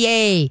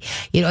 yay,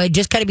 yay.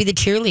 Just got to be the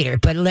cheerleader.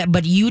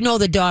 But you know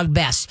the dog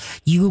best.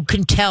 You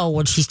can tell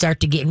when she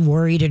starts to get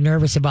worried or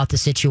nervous about the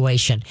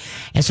situation.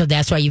 And so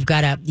that's why you've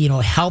got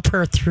to, help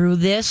her through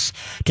this.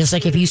 Just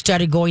like if you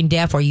started going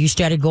deaf or you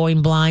started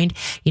going blind,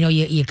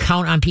 you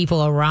count on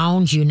people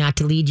around you not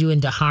to lead you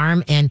into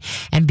harm and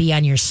be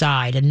on your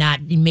side and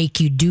not make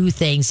you do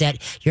things that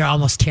you're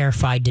almost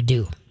terrified to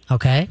do.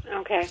 Okay?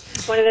 Okay.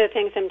 One of the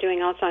things I'm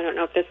doing also, I don't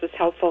know if this is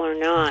helpful or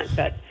not,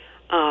 but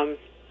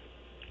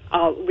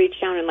I'll reach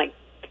down and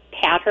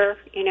pat her,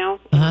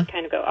 and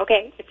kind of go,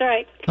 okay, it's all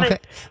right. Come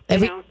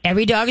on.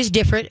 Every dog is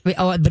different,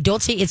 but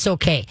don't say it's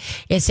okay.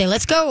 It's say,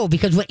 let's go,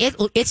 because when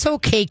it's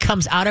okay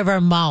comes out of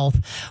our mouth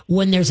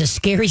when there's a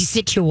scary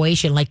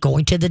situation, like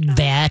going to the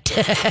vet.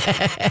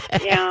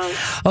 Yeah.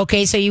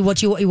 Okay, so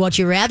what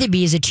you rather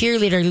be is a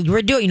cheerleader.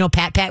 We're doing,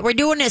 pat, pat, we're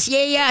doing this.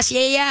 Yay, yes,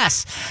 yay,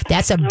 yes.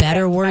 That's a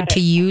better word to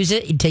use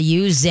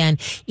than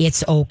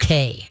it's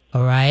okay.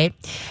 All right.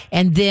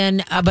 And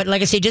then, but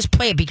like I say, just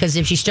play it, because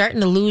if she's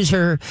starting to lose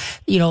her,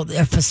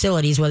 her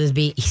facilities, whether it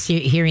be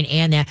hearing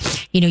and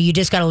that, you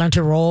just got to learn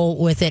to roll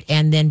with it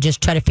and then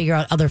just try to figure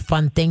out other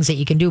fun things that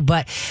you can do.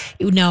 But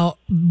now,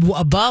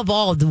 above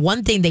all, the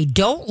one thing they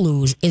don't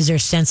lose is their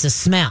sense of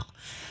smell.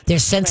 Their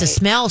sense of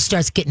smell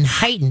starts getting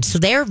heightened. So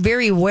they're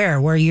very aware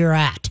where you're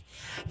at.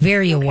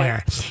 Very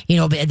aware,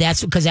 but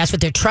that's because that's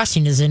what they're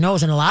trusting is their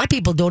nose. And a lot of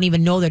people don't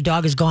even know their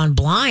dog has gone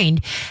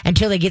blind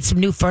until they get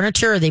some new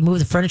furniture or they move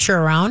the furniture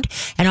around.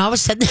 And all of a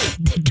sudden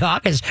the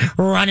dog is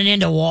running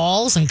into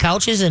walls and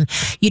couches, and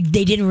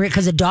they didn't,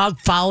 because the dog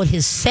followed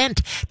his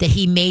scent that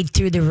he made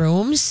through the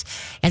rooms.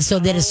 And so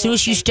then as soon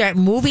as you start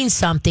moving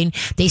something,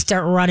 they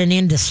start running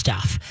into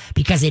stuff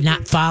because they're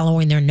not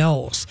following their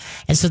nose.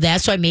 And so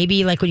that's why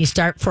maybe like when you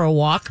start for a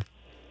walk,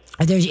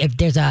 if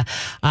there's a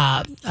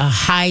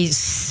high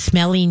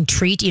smelling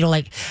treat,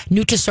 like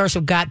Nutrisource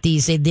have got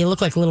these, they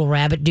look like little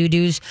rabbit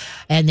doo-doos,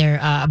 and they're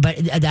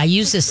but I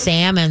use the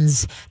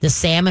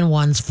salmon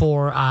ones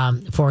for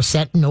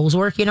scent nose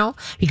work,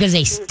 because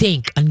they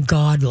stink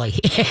ungodly.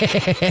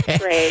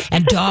 Great.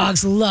 And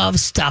dogs love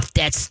stuff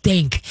that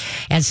stink,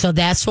 and so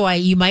that's why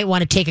you might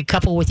want to take a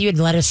couple with you and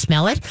let her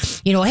smell it.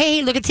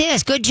 Hey, look at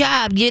this, good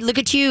job, look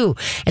at you.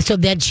 And so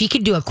then she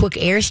can do a quick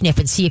air sniff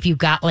and see if you've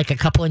got like a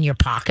couple in your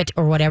pocket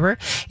or whatever.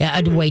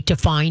 A way to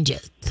find you.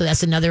 So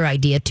that's another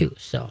idea too.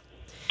 So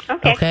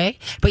okay.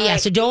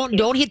 But so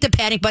don't hit the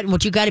panic button.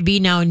 What you got to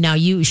be now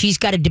she's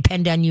got to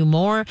depend on you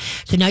more.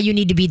 So now you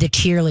need to be the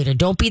cheerleader.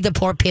 Don't be the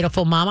poor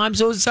pitiful mom. I'm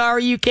so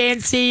sorry you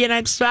can't see, and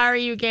I'm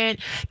sorry you can't.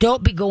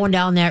 Don't be going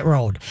down that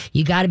road.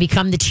 You got to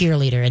become the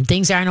cheerleader, and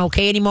things aren't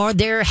okay anymore.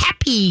 They're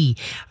happy.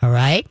 All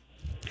right.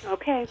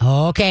 Okay.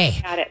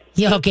 Got it.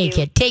 Okay,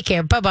 kid. Take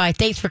care. Bye-bye.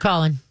 Thanks for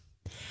calling.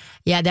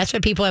 Yeah, that's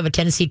what people have a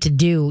tendency to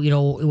do,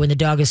 when the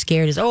dog is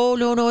scared is, oh,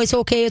 no, it's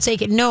okay, it's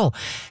okay. No,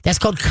 that's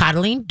called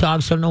coddling.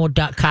 Dogs don't know what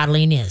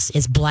coddling is.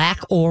 It's black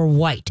or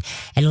white.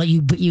 And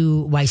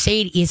by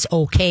saying it's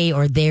okay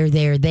or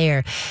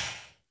there,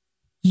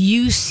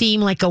 you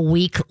seem like a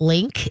weak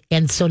link,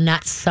 and so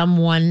not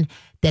someone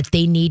that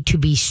they need to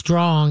be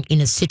strong in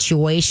a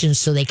situation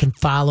so they can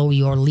follow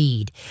your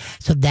lead.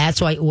 So that's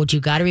why what you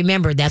got to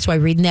remember. That's why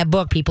reading that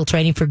book, People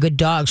Training for Good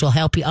Dogs, will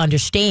help you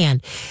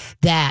understand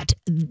that,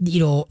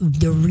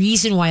 the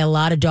reason why a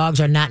lot of dogs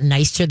are not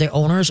nice to their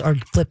owners or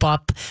flip on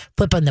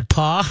the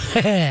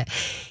paw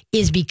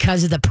is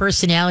because of the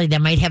personality.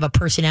 That might have a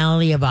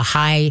personality of a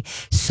high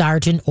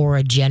sergeant or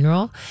a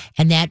general.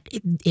 And that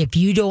if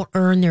you don't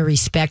earn their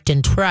respect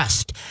and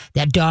trust,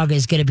 that dog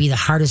is going to be the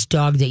hardest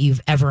dog that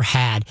you've ever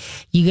had.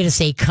 You're going to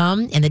say,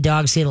 come, and the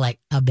dog's going to like,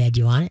 I'll bet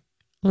you want it.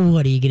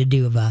 What are you going to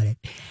do about it?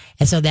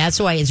 And so that's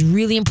why it's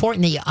really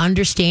important that you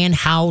understand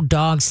how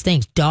dogs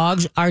think.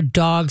 Dogs are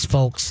dogs,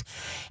 folks.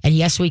 And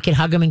yes, we can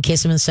hug them and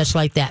kiss them and such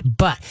like that.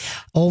 But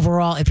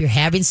overall, if you're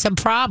having some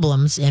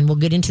problems, and we'll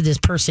get into this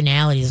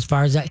personality as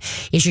far as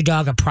is your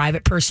dog a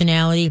private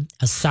personality,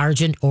 a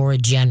sergeant, or a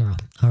general?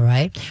 All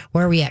right.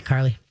 Where are we at,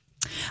 Carly?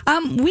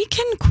 We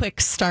can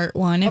quick start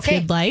one if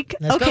you'd like.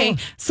 Let's go.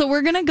 So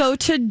we're going to go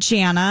to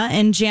Jana,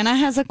 and Jana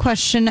has a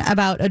question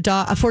about a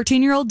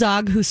 14-year-old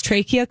dog whose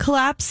trachea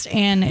collapsed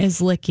and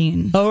is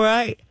licking. All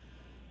right.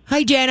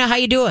 Hi, Jana. How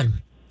you doing?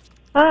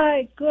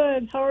 Hi,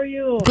 good. How are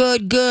you?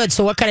 Good.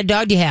 So what kind of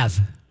dog do you have?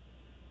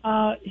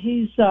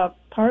 He's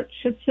part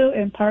Shih Tzu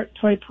and part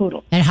Toy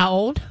Poodle. And how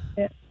old?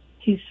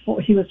 He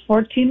was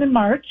 14 in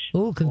March.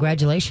 Oh,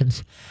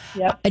 congratulations.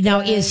 Yep. Now,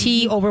 is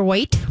he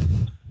overweight?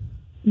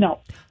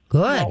 No.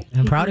 Good. No.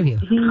 I'm proud of you.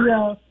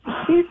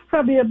 He's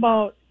probably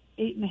about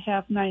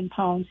 8.5, 9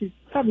 pounds. He's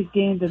probably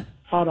gained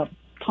about a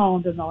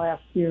pound in the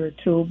last year or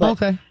two.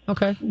 But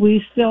Okay.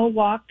 we still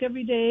walk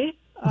every day.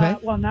 Okay.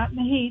 Well, not in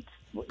the heat.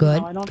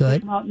 Good. I don't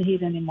take him out in the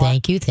heat anymore.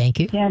 Thank you.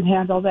 Can't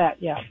handle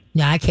that. Yeah.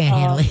 No, I can't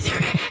handle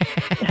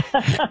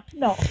either.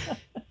 No.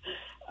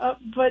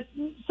 But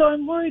so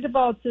I'm worried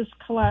about this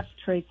collapsed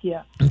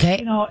trachea.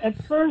 Okay.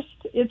 At first,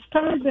 it's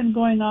probably been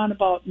going on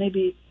about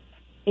maybe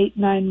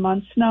 8-9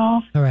 months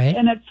now. All right.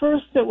 And at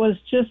first it was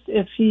just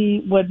if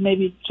he would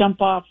maybe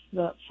jump off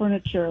the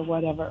furniture or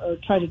whatever, or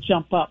try to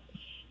jump up.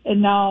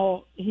 And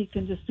now he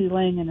can just be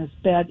laying in his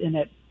bed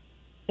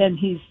and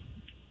he's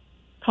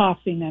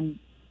coughing and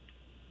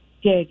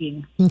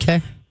gagging.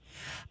 Okay.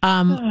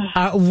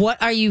 What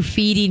are you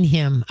feeding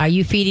him? Are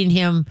you feeding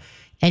him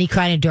any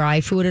kind of dry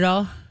food at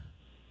all?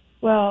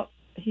 Well,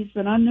 he's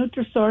been on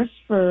Nutrisource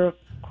for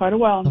quite a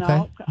while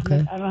now. Okay.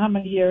 I don't know how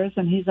many years,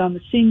 and he's on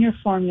the senior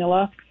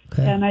formula.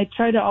 Okay. And I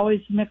try to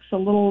always mix a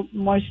little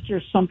moisture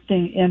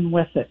something in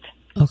with it.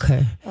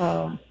 Okay.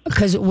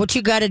 Because what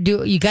you got to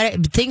do,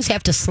 things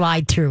have to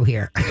slide through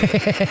here.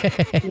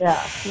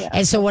 Yeah.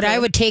 And so what I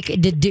would take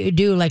to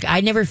do, like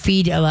I never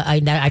feed,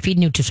 I feed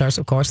Nutrisource,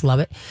 of course,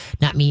 love it.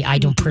 Not me, I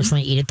don't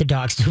personally eat it, the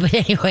dogs do, but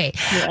anyway.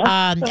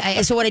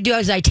 Yeah. So what I do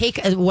is I take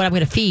what I'm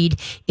going to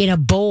feed in a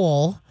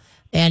bowl,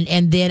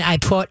 and then I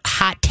put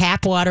hot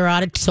tap water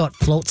on it so it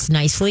floats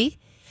nicely.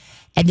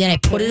 And then I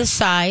put it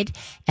aside,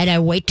 and I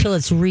wait till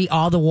it's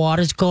all the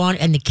water's gone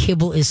and the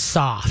kibble is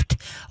soft.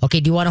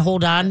 Okay, do you want to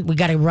hold on? We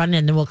got to run,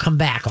 and then we'll come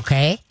back.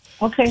 Okay.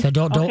 Okay. So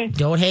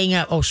don't hang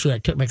up. Oh shoot! I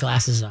took my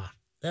glasses off.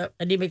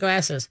 I need my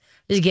glasses.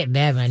 This is getting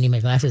bad when I need my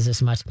glasses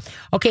this much.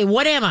 Okay,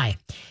 what am I?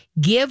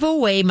 Give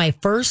away my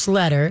first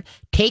letter.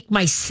 Take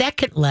my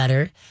second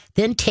letter.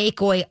 Then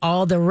take away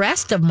all the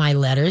rest of my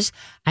letters.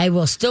 I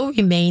will still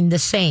remain the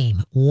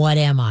same. What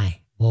am I?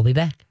 We'll be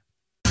back.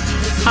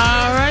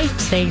 All right.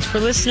 Thanks for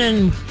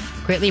listening.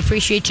 Greatly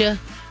appreciate you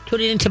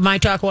tuning into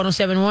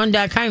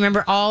mytalk1071.com.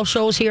 Remember, all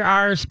shows here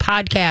are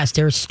podcasts.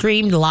 They're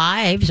streamed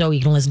live, so you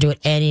can listen to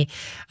it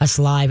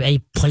live any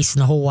place in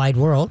the whole wide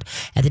world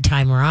at the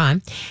time we're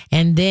on.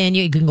 And then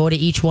you can go to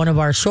each one of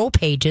our show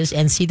pages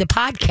and see the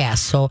podcast.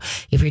 So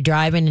if you're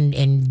driving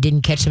and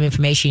didn't catch some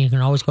information, you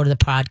can always go to the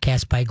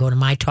podcast by going to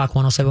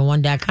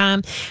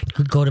mytalk1071.com.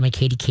 Go to my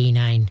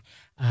KDK9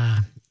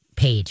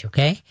 page,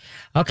 okay?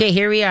 Okay,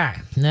 here we are.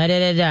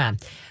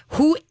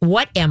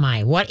 What am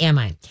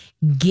I?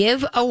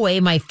 Give away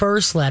my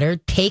first letter,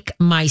 take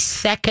my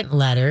second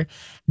letter,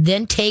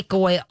 then take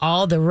away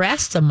all the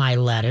rest of my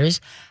letters.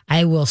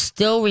 I will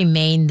still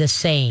remain the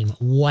same.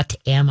 What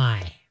am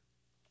I?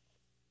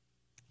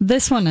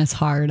 This one is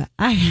hard.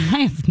 I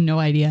have no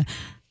idea.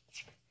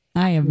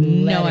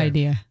 No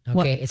idea. Okay,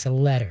 what? It's a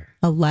letter.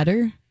 A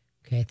letter?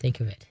 Okay, think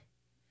of it.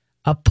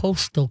 A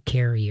postal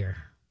carrier.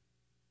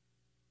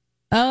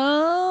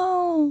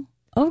 Oh,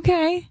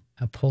 okay.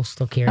 A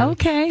postal carrier.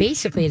 Okay.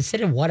 Basically,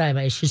 instead of what am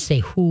I, it should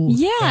say who.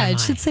 Yeah, am it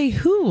should I. say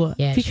who.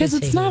 Yeah, because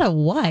it's not a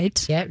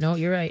what. Yeah, no,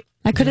 you're right.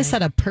 I could have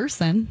said a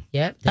person.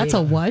 Yep. That's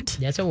a what.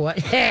 That's a what.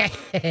 There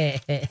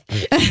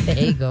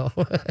you go.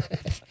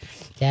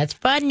 That's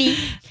funny.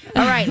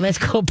 All right, let's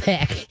go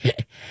back.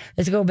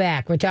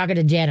 We're talking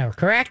to Jana,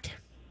 correct?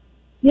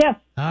 Yes.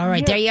 All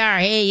right, there you are.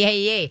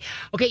 Hey.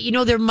 Okay,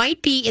 there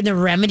might be in the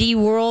remedy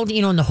world,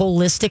 in the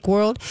holistic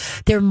world,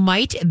 there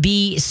might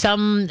be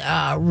some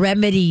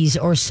remedies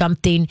or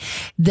something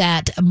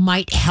that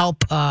might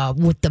help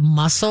with the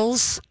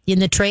muscles in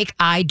the trach.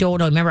 I don't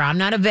know. Remember, I'm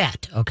not a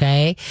vet,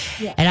 okay?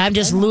 Yeah, and I'm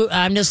just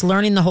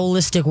learning the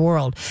holistic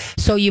world.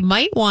 So you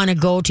might want to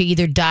go to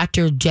either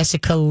Dr.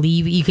 Jessica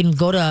Levy. You can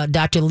go to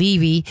Dr.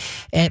 Levy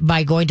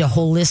by going to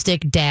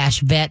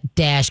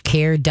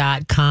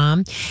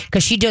holistic-vet-care.com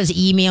because she does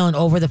email and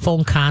over the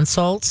phone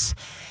consults.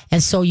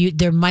 And so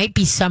there might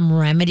be some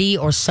remedy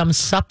or some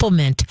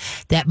supplement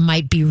that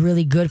might be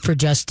really good for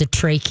just the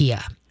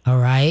trachea. All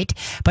right.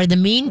 But in the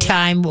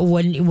meantime,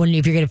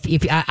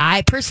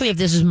 I personally, if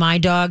this is my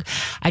dog,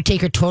 I take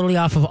her totally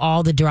off of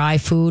all the dry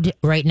food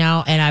right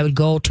now. And I would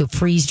go to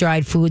freeze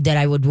dried food that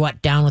I would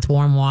wet down with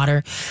warm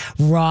water,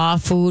 raw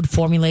food,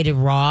 formulated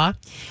raw.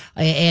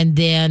 And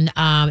then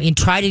and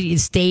try to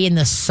stay in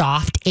the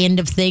soft end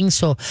of things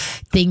so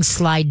things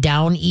slide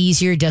down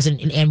easier,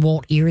 and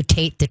won't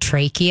irritate the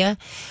trachea.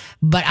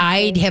 But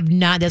I have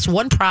not, that's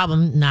one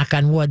problem, knock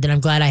on wood, that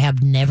I'm glad I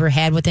have never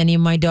had with any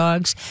of my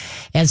dogs.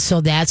 And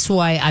so that's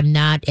why I'm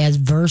not as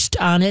versed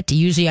on it.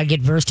 Usually I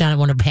get versed on it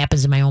when it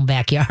happens in my own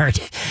backyard.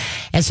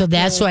 And so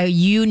that's why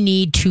you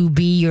need to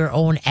be your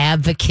own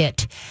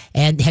advocate.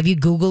 And have you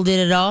Googled it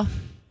at all?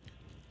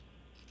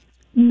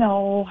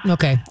 No.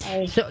 Okay.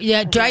 So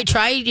try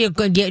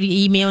get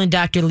emailing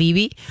Dr.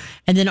 Levy,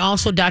 and then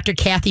also Dr.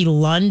 Kathy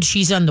Lund.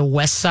 She's on the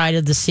west side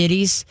of the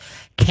cities.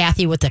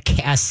 Kathy with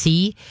a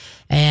C,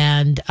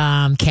 and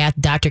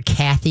Dr.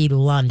 Kathy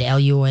Lund,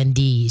 Lund.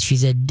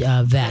 She's a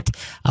vet,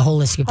 a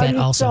holistic vet.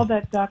 Also, how do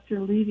you spell that,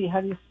 Dr. Levy?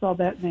 How do you spell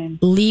that name?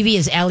 Levy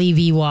is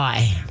Levy.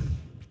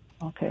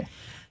 Okay.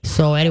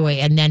 So anyway,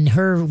 and then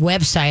her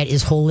website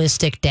is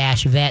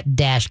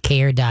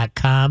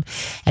holistic-vet-care.com.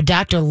 And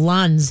Dr.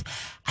 Lund's,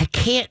 I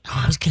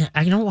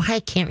don't know why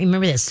I can't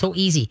remember that. It's so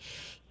easy.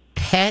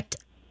 I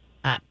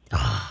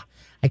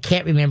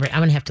can't remember it. I'm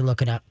going to have to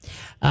look it up.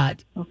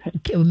 Okay.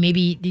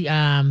 Maybe,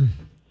 are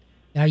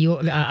you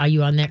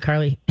on that,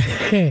 Carly?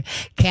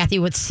 Kathy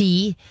with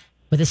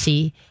a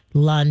C.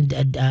 Lund,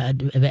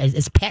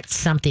 it's pet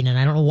something, and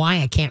I don't know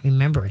why I can't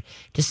remember it.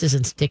 Just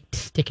doesn't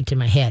sticking to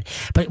my head.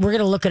 But we're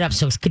gonna look it up.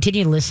 So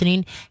continue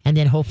listening, and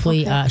then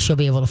hopefully she'll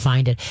be able to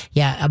find it.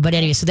 Yeah. But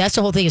anyway, so that's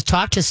the whole thing: is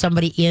talk to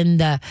somebody in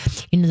the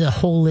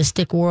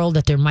holistic world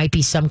that there might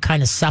be some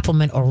kind of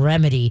supplement or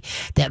remedy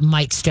that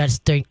might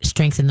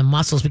strengthen the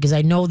muscles. Because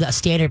I know the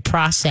standard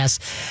process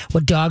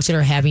with dogs that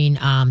are having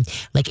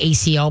like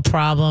ACL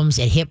problems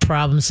and hip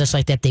problems, such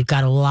like that, they've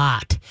got a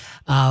lot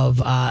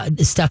of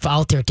stuff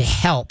out there to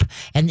help.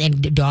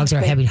 And dogs are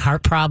having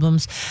heart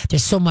problems.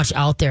 There's so much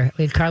out there.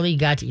 Wait, Carly,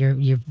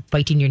 you're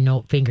biting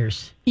your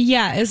fingers.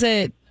 Yeah, is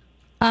it?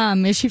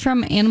 Is she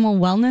from Animal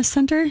Wellness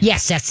Center?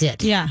 Yes, that's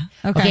it. Yeah.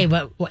 Okay.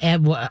 But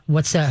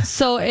what's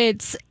So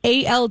it's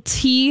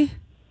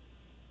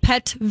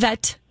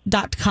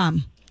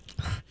altpetvet.com.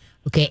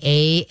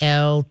 Okay,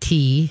 ALT.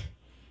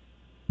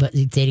 But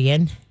say it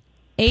again.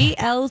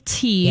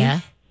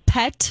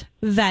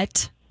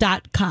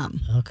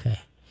 Petvet.com. Okay.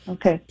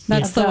 Okay.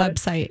 That's the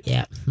website.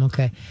 Yeah.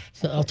 Okay.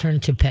 So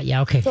alternative pet. Yeah.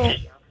 Okay.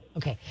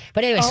 Okay.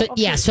 But anyway, so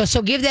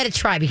give that a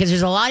try because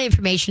there's a lot of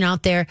information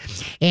out there.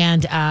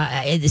 And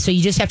so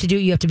you just have to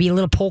be a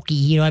little pokey,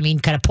 you know what I mean?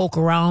 Kind of poke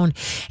around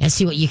and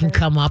see what you can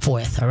come up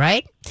with. All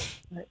right.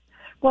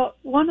 Well,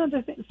 one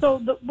other thing. So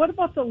what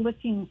about the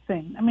licking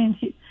thing? I mean,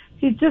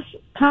 he's just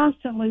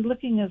constantly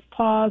licking his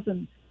paws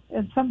and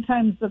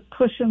sometimes the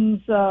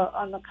cushions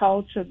on the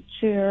couch or the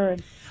chair.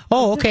 And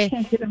okay.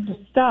 Can't get him to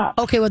stop.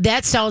 Okay, well,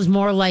 that sounds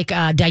more like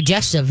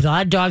digestive. A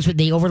lot of dogs,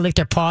 they overlick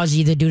their paws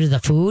either due to the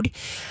food.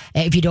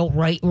 If you don't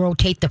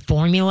rotate the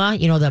formula,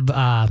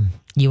 the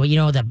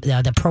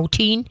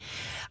protein.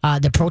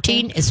 The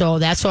protein. So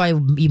that's why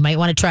you might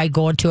want to try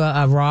going to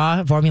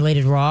a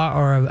formulated raw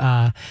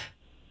or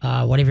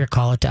whatever you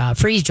call it,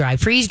 freeze dried.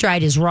 Freeze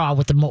dried is raw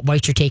with the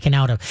moisture taken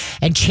out of,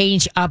 and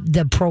change up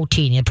the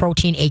protein. And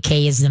protein, AK,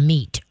 is the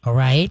meat. All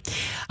right.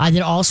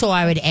 Then also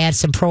I would add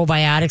some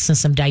probiotics and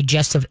some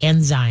digestive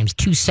enzymes.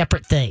 Two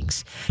separate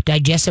things.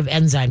 Digestive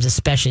enzymes,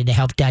 especially to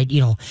help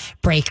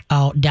break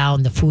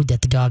down the food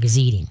that the dog is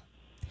eating.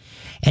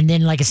 And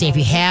then, like I say, if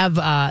you have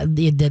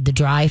the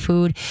dry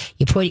food,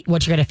 you put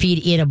what you're going to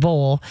feed in a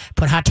bowl,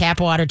 put hot tap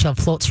water till it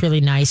floats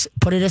really nice,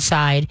 put it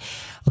aside.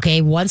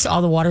 Okay, once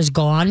all the water's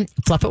gone,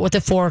 fluff it with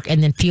a fork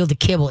and then feel the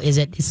kibble. Is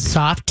it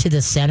soft to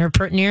the center,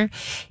 Pertinier?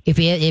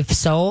 If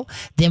so,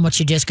 then what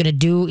you're just going to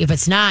do, if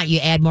it's not, you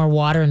add more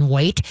water and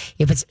wait.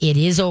 If it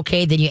is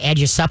okay, then you add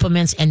your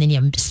supplements and then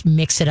you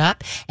mix it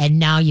up and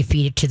now you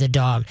feed it to the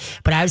dog.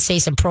 But I would say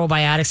some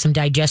probiotics, some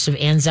digestive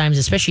enzymes,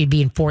 especially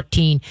being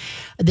 14.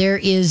 There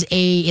is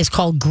it's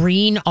called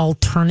Green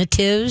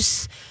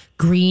Alternatives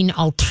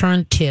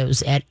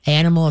at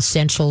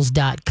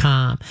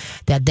animalessentials.com.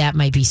 That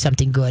might be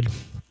something good.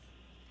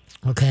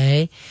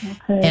 Okay.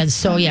 And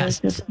so,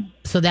 yes.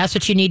 So that's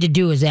what you need to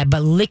do is that.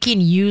 But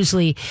licking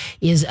usually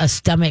is a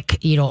stomach,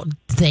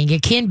 thing.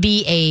 It can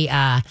be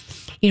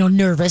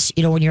nervous,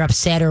 when you're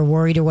upset or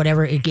worried or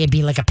whatever, it'd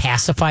be like a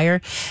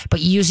pacifier.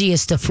 But usually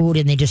it's the food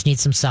and they just need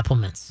some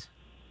supplements.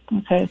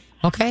 Okay.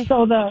 Okay.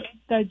 So the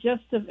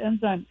digestive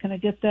enzyme, can I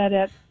get that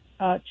at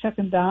Chuck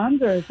and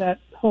Don's, or is that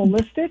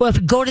holistic? Well, if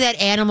you go to that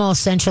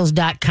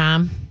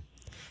animalessentials.com,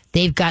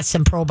 they've got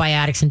some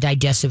probiotics and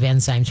digestive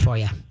enzymes for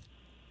you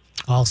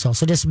also.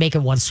 So just make it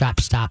one-stop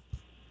stop.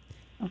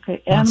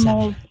 Okay.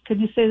 Animals, can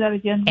you say that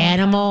again?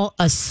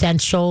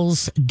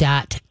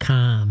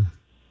 Animalessentials.com.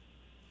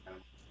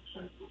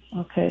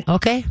 Okay.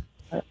 Okay?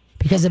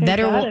 Because the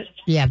better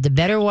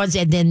ones,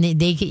 and then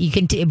you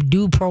can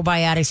do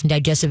probiotics and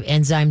digestive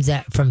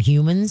enzymes from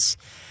humans,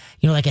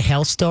 like at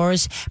health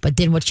stores. But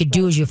then what you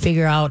do is you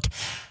figure out,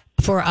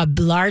 for a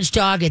large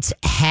dog, it's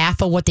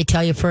half of what they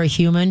tell you for a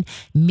human.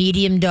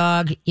 Medium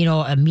dog,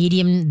 a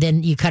medium,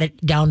 then you cut it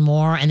down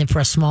more. And then for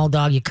a small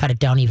dog, you cut it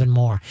down even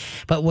more.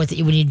 But when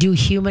you do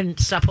human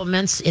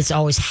supplements, it's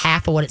always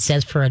half of what it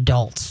says for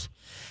adults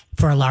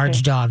for a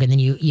large dog. And then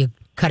you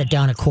cut it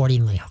down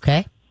accordingly,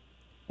 okay?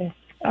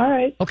 All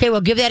right. Okay,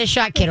 well, give that a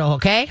shot, kiddo,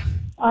 okay?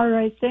 All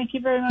right. Thank you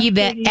very much. You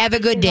bet. Katie. Have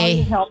a good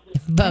day.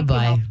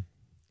 Bye-bye. You.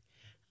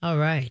 All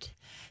right.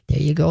 There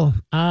you go.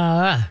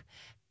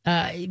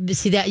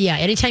 See that? Yeah.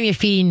 Anytime you're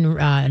feeding,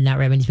 not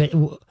remedies, but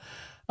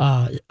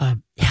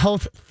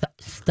health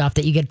stuff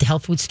that you get at the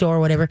health food store or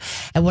whatever,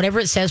 and whatever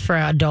it says for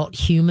an adult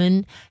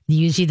human,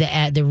 usually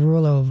the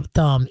rule of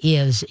thumb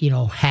is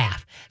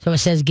half. So it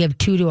says give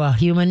 2 to a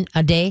human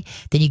a day,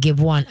 then you give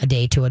 1 a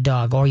day to a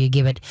dog, or you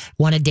give it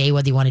 1 a day,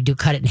 whether you want to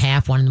cut it in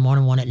half, 1 in the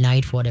morning, 1 at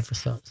night, whatever.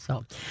 So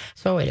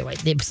anyway,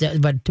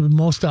 but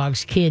most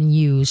dogs can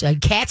use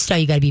cats. Now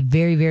you got to be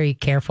very, very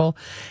careful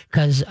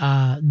because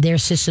their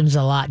system's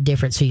a lot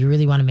different. So you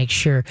really want to make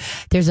sure.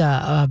 There's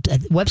a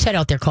website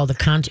out there called or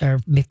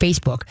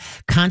Facebook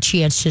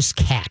Conscientious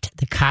Cat,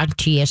 the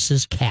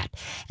Conscientious Cat,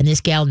 and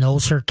this gal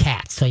knows her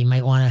cat, so you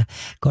might want to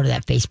go to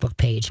that Facebook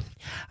page.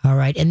 All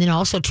right, and then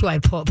also too, I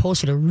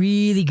posted a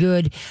really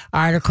good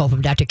article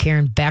from Dr.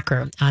 Karen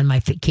Becker on my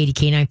Katie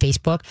Canine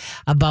Facebook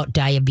about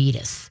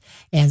diabetes.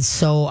 And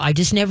so I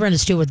just never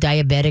understood with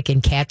diabetic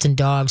and cats and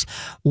dogs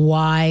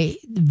why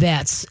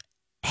vets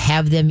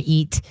have them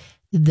eat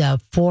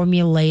the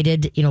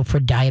formulated,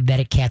 for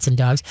diabetic cats and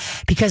dogs,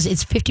 because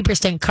it's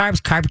 50%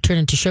 carbs. Carbs turn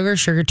into sugar.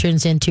 Sugar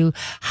turns into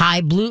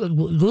high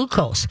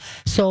glucose.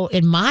 So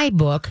in my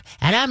book,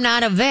 and I'm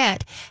not a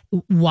vet,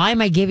 why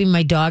am I giving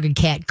my dog and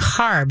cat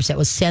carbs that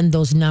will send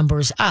those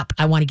numbers up?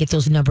 I want to get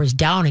those numbers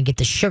down and get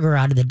the sugar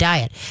out of the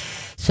diet.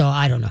 So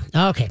I don't know.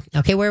 Okay,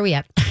 where are we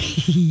at?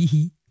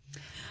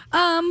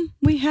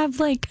 We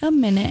have like a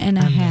minute and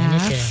a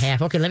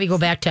half. Okay, let me go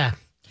back to...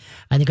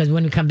 I think because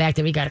when we come back,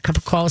 then we got a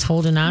couple calls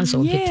holding on, so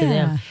we'll get to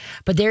them.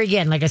 But there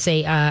again, like I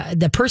say,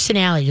 the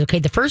personalities, okay?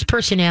 The first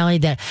personality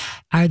that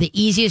are the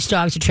easiest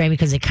dogs to train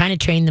because they kind of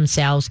train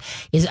themselves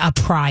is a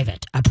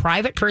private. A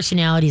private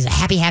personality is a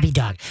happy, happy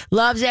dog.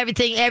 Loves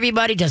everything,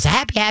 everybody, just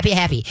happy, happy,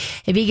 happy.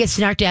 If he gets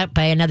knocked out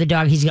by another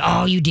dog, he's going,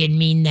 oh, you didn't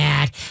mean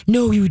that.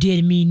 No, you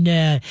didn't mean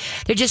that.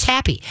 They're just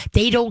happy.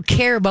 They don't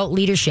care about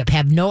leadership,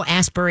 have no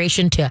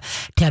aspiration to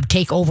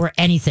take over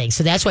anything.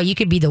 So that's why you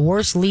could be the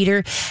worst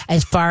leader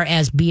as far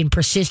as being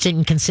persistent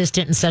and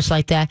consistent and such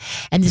like that.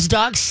 And this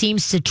dog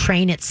seems to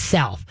train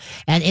itself,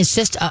 and it's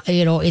just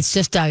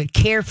a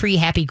carefree,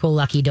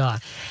 happy-go-lucky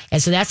dog.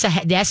 And so that's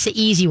the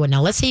easy one.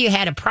 Now let's say you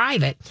had a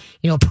private,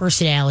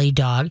 personality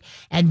dog,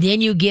 and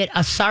then you get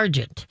a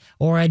sergeant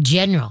or a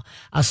general.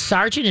 A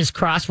sergeant is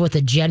crossed with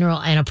a general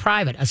and a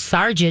private. A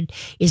sergeant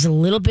is a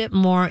little bit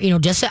more,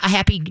 just a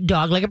happy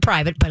dog like a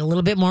private, but a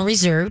little bit more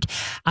reserved.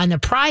 On the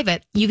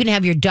private, you can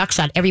have your ducks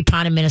on every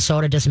pond in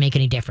Minnesota. It doesn't make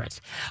any difference.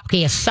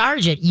 Okay, a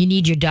sergeant, you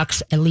need your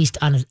ducks at least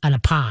on a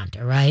pond,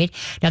 all right?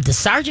 Now, if the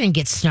sergeant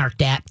gets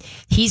snarked at,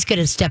 he's going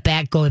to step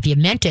back, go, if you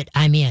meant it,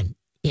 I'm in.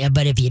 Yeah,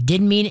 but if you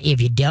didn't mean it,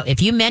 if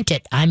you meant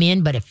it, I'm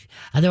in. But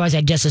otherwise,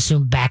 I just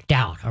assume back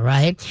down. All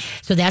right.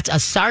 So that's a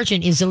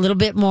sergeant is a little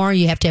bit more.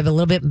 You have to have a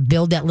little bit,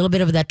 build that little bit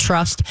of that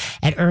trust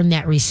and earn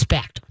that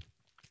respect.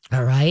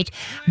 All right.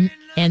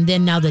 And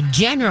then now the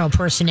general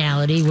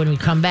personality, when we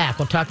come back,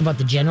 we'll talk about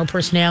the general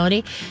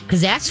personality,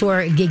 because that's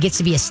where it gets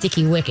to be a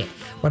sticky wicket,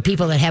 where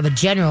people that have a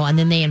general and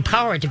then they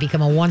empower it to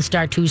become a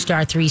 1-star,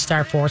 2-star,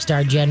 3-star,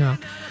 4-star general.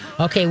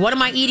 Okay, what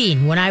am I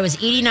eating? When I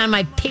was eating on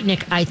my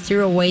picnic, I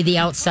threw away the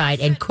outside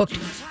and cooked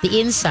the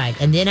inside.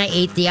 And then I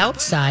ate the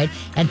outside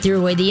and threw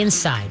away the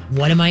inside.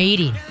 What am I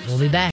eating? We'll be back.